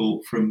and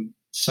support from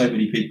so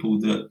many people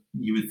that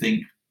you would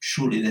think,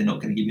 surely they're not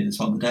going to give me the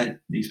time of day.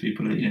 These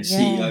people are,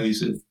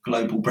 CEOs of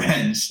global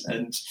brands,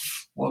 and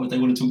why would they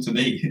want to talk to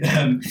me?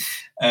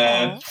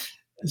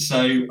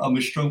 So I'm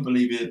a strong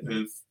believer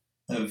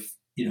of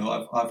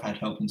I've had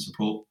help and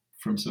support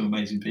from some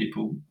amazing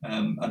people,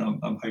 and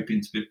I'm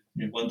hoping to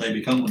one day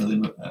become one of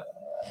them.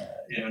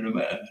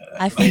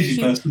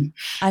 Amazing person.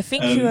 I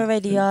think you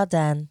already are,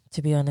 Dan.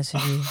 To be honest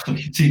with you,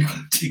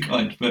 too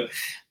kind, but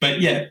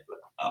yeah,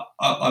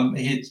 I'm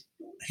here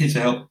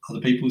to help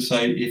other people. So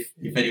if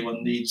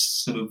anyone needs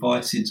some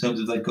advice in terms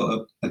of they've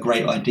got a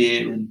great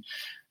idea and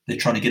they're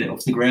trying to get it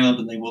off the ground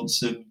and they want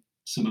some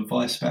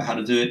advice about how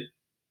to do it,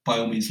 by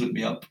all means look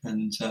me up,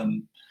 and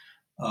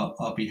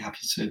I'll be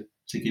happy to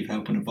give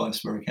help and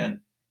advice where I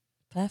can.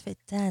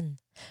 Perfect, Dan.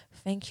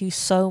 Thank you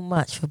so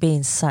much for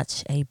being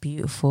such a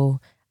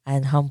beautiful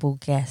and humble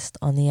guest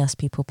on the Us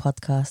People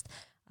podcast.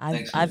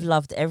 I've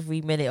loved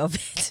every minute of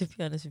it, to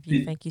be honest with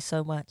you. Thank you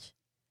so much.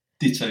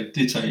 Ditto.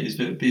 It's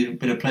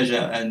been a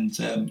pleasure and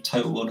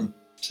total honour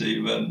to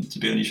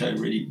be on your show.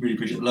 Really, really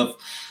appreciate it. Love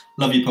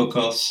your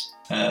podcasts.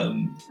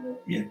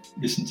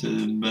 Listen to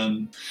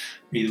them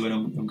either when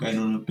I'm going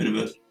on a bit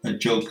of a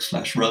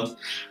jog/run.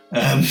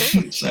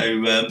 They've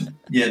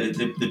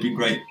been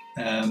great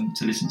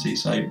to listen to.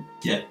 So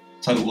yeah,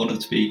 total honour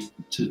to be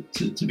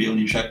on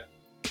your show.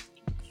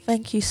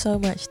 Thank you so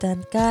much,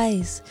 Dan.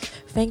 Guys,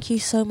 thank you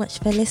so much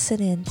for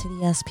listening to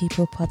the Us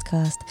People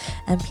podcast.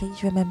 And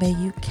please remember,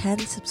 you can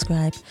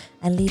subscribe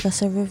and leave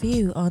us a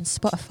review on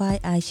Spotify,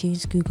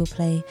 iTunes, Google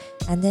Play,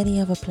 and any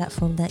other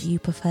platform that you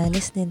prefer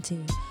listening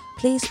to.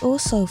 Please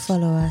also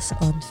follow us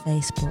on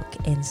Facebook,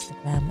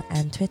 Instagram,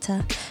 and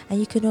Twitter. And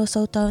you can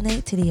also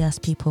donate to the Us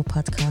People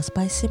podcast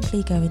by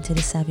simply going to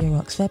the Saviour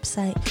Rocks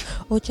website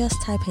or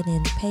just typing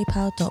in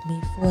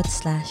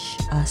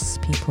paypal.me/Us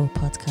People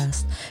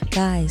podcast.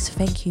 Guys,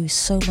 thank you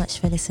so much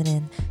for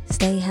listening.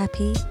 Stay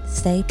happy,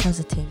 stay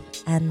positive,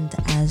 and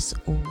as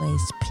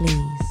always,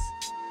 please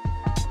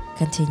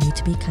continue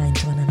to be kind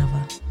to one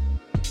another.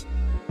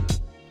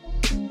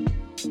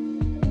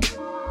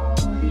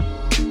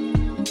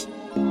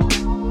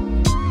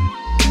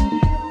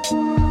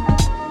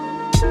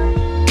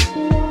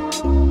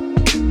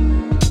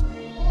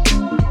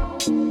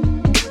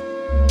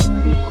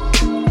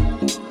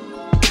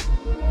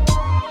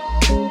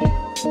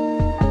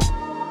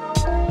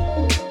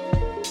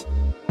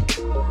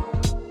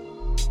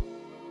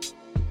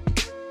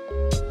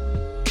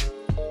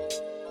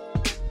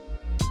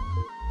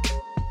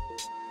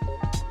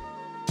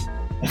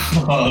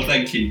 Oh,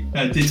 thank you.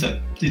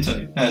 Ditto.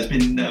 It's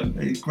been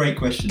a great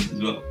question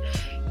as well.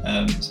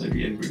 So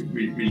yeah,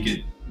 really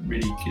good,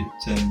 really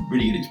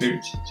good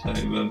experience. So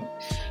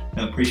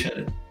I appreciate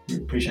it.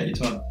 Appreciate your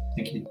time.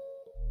 Thank you.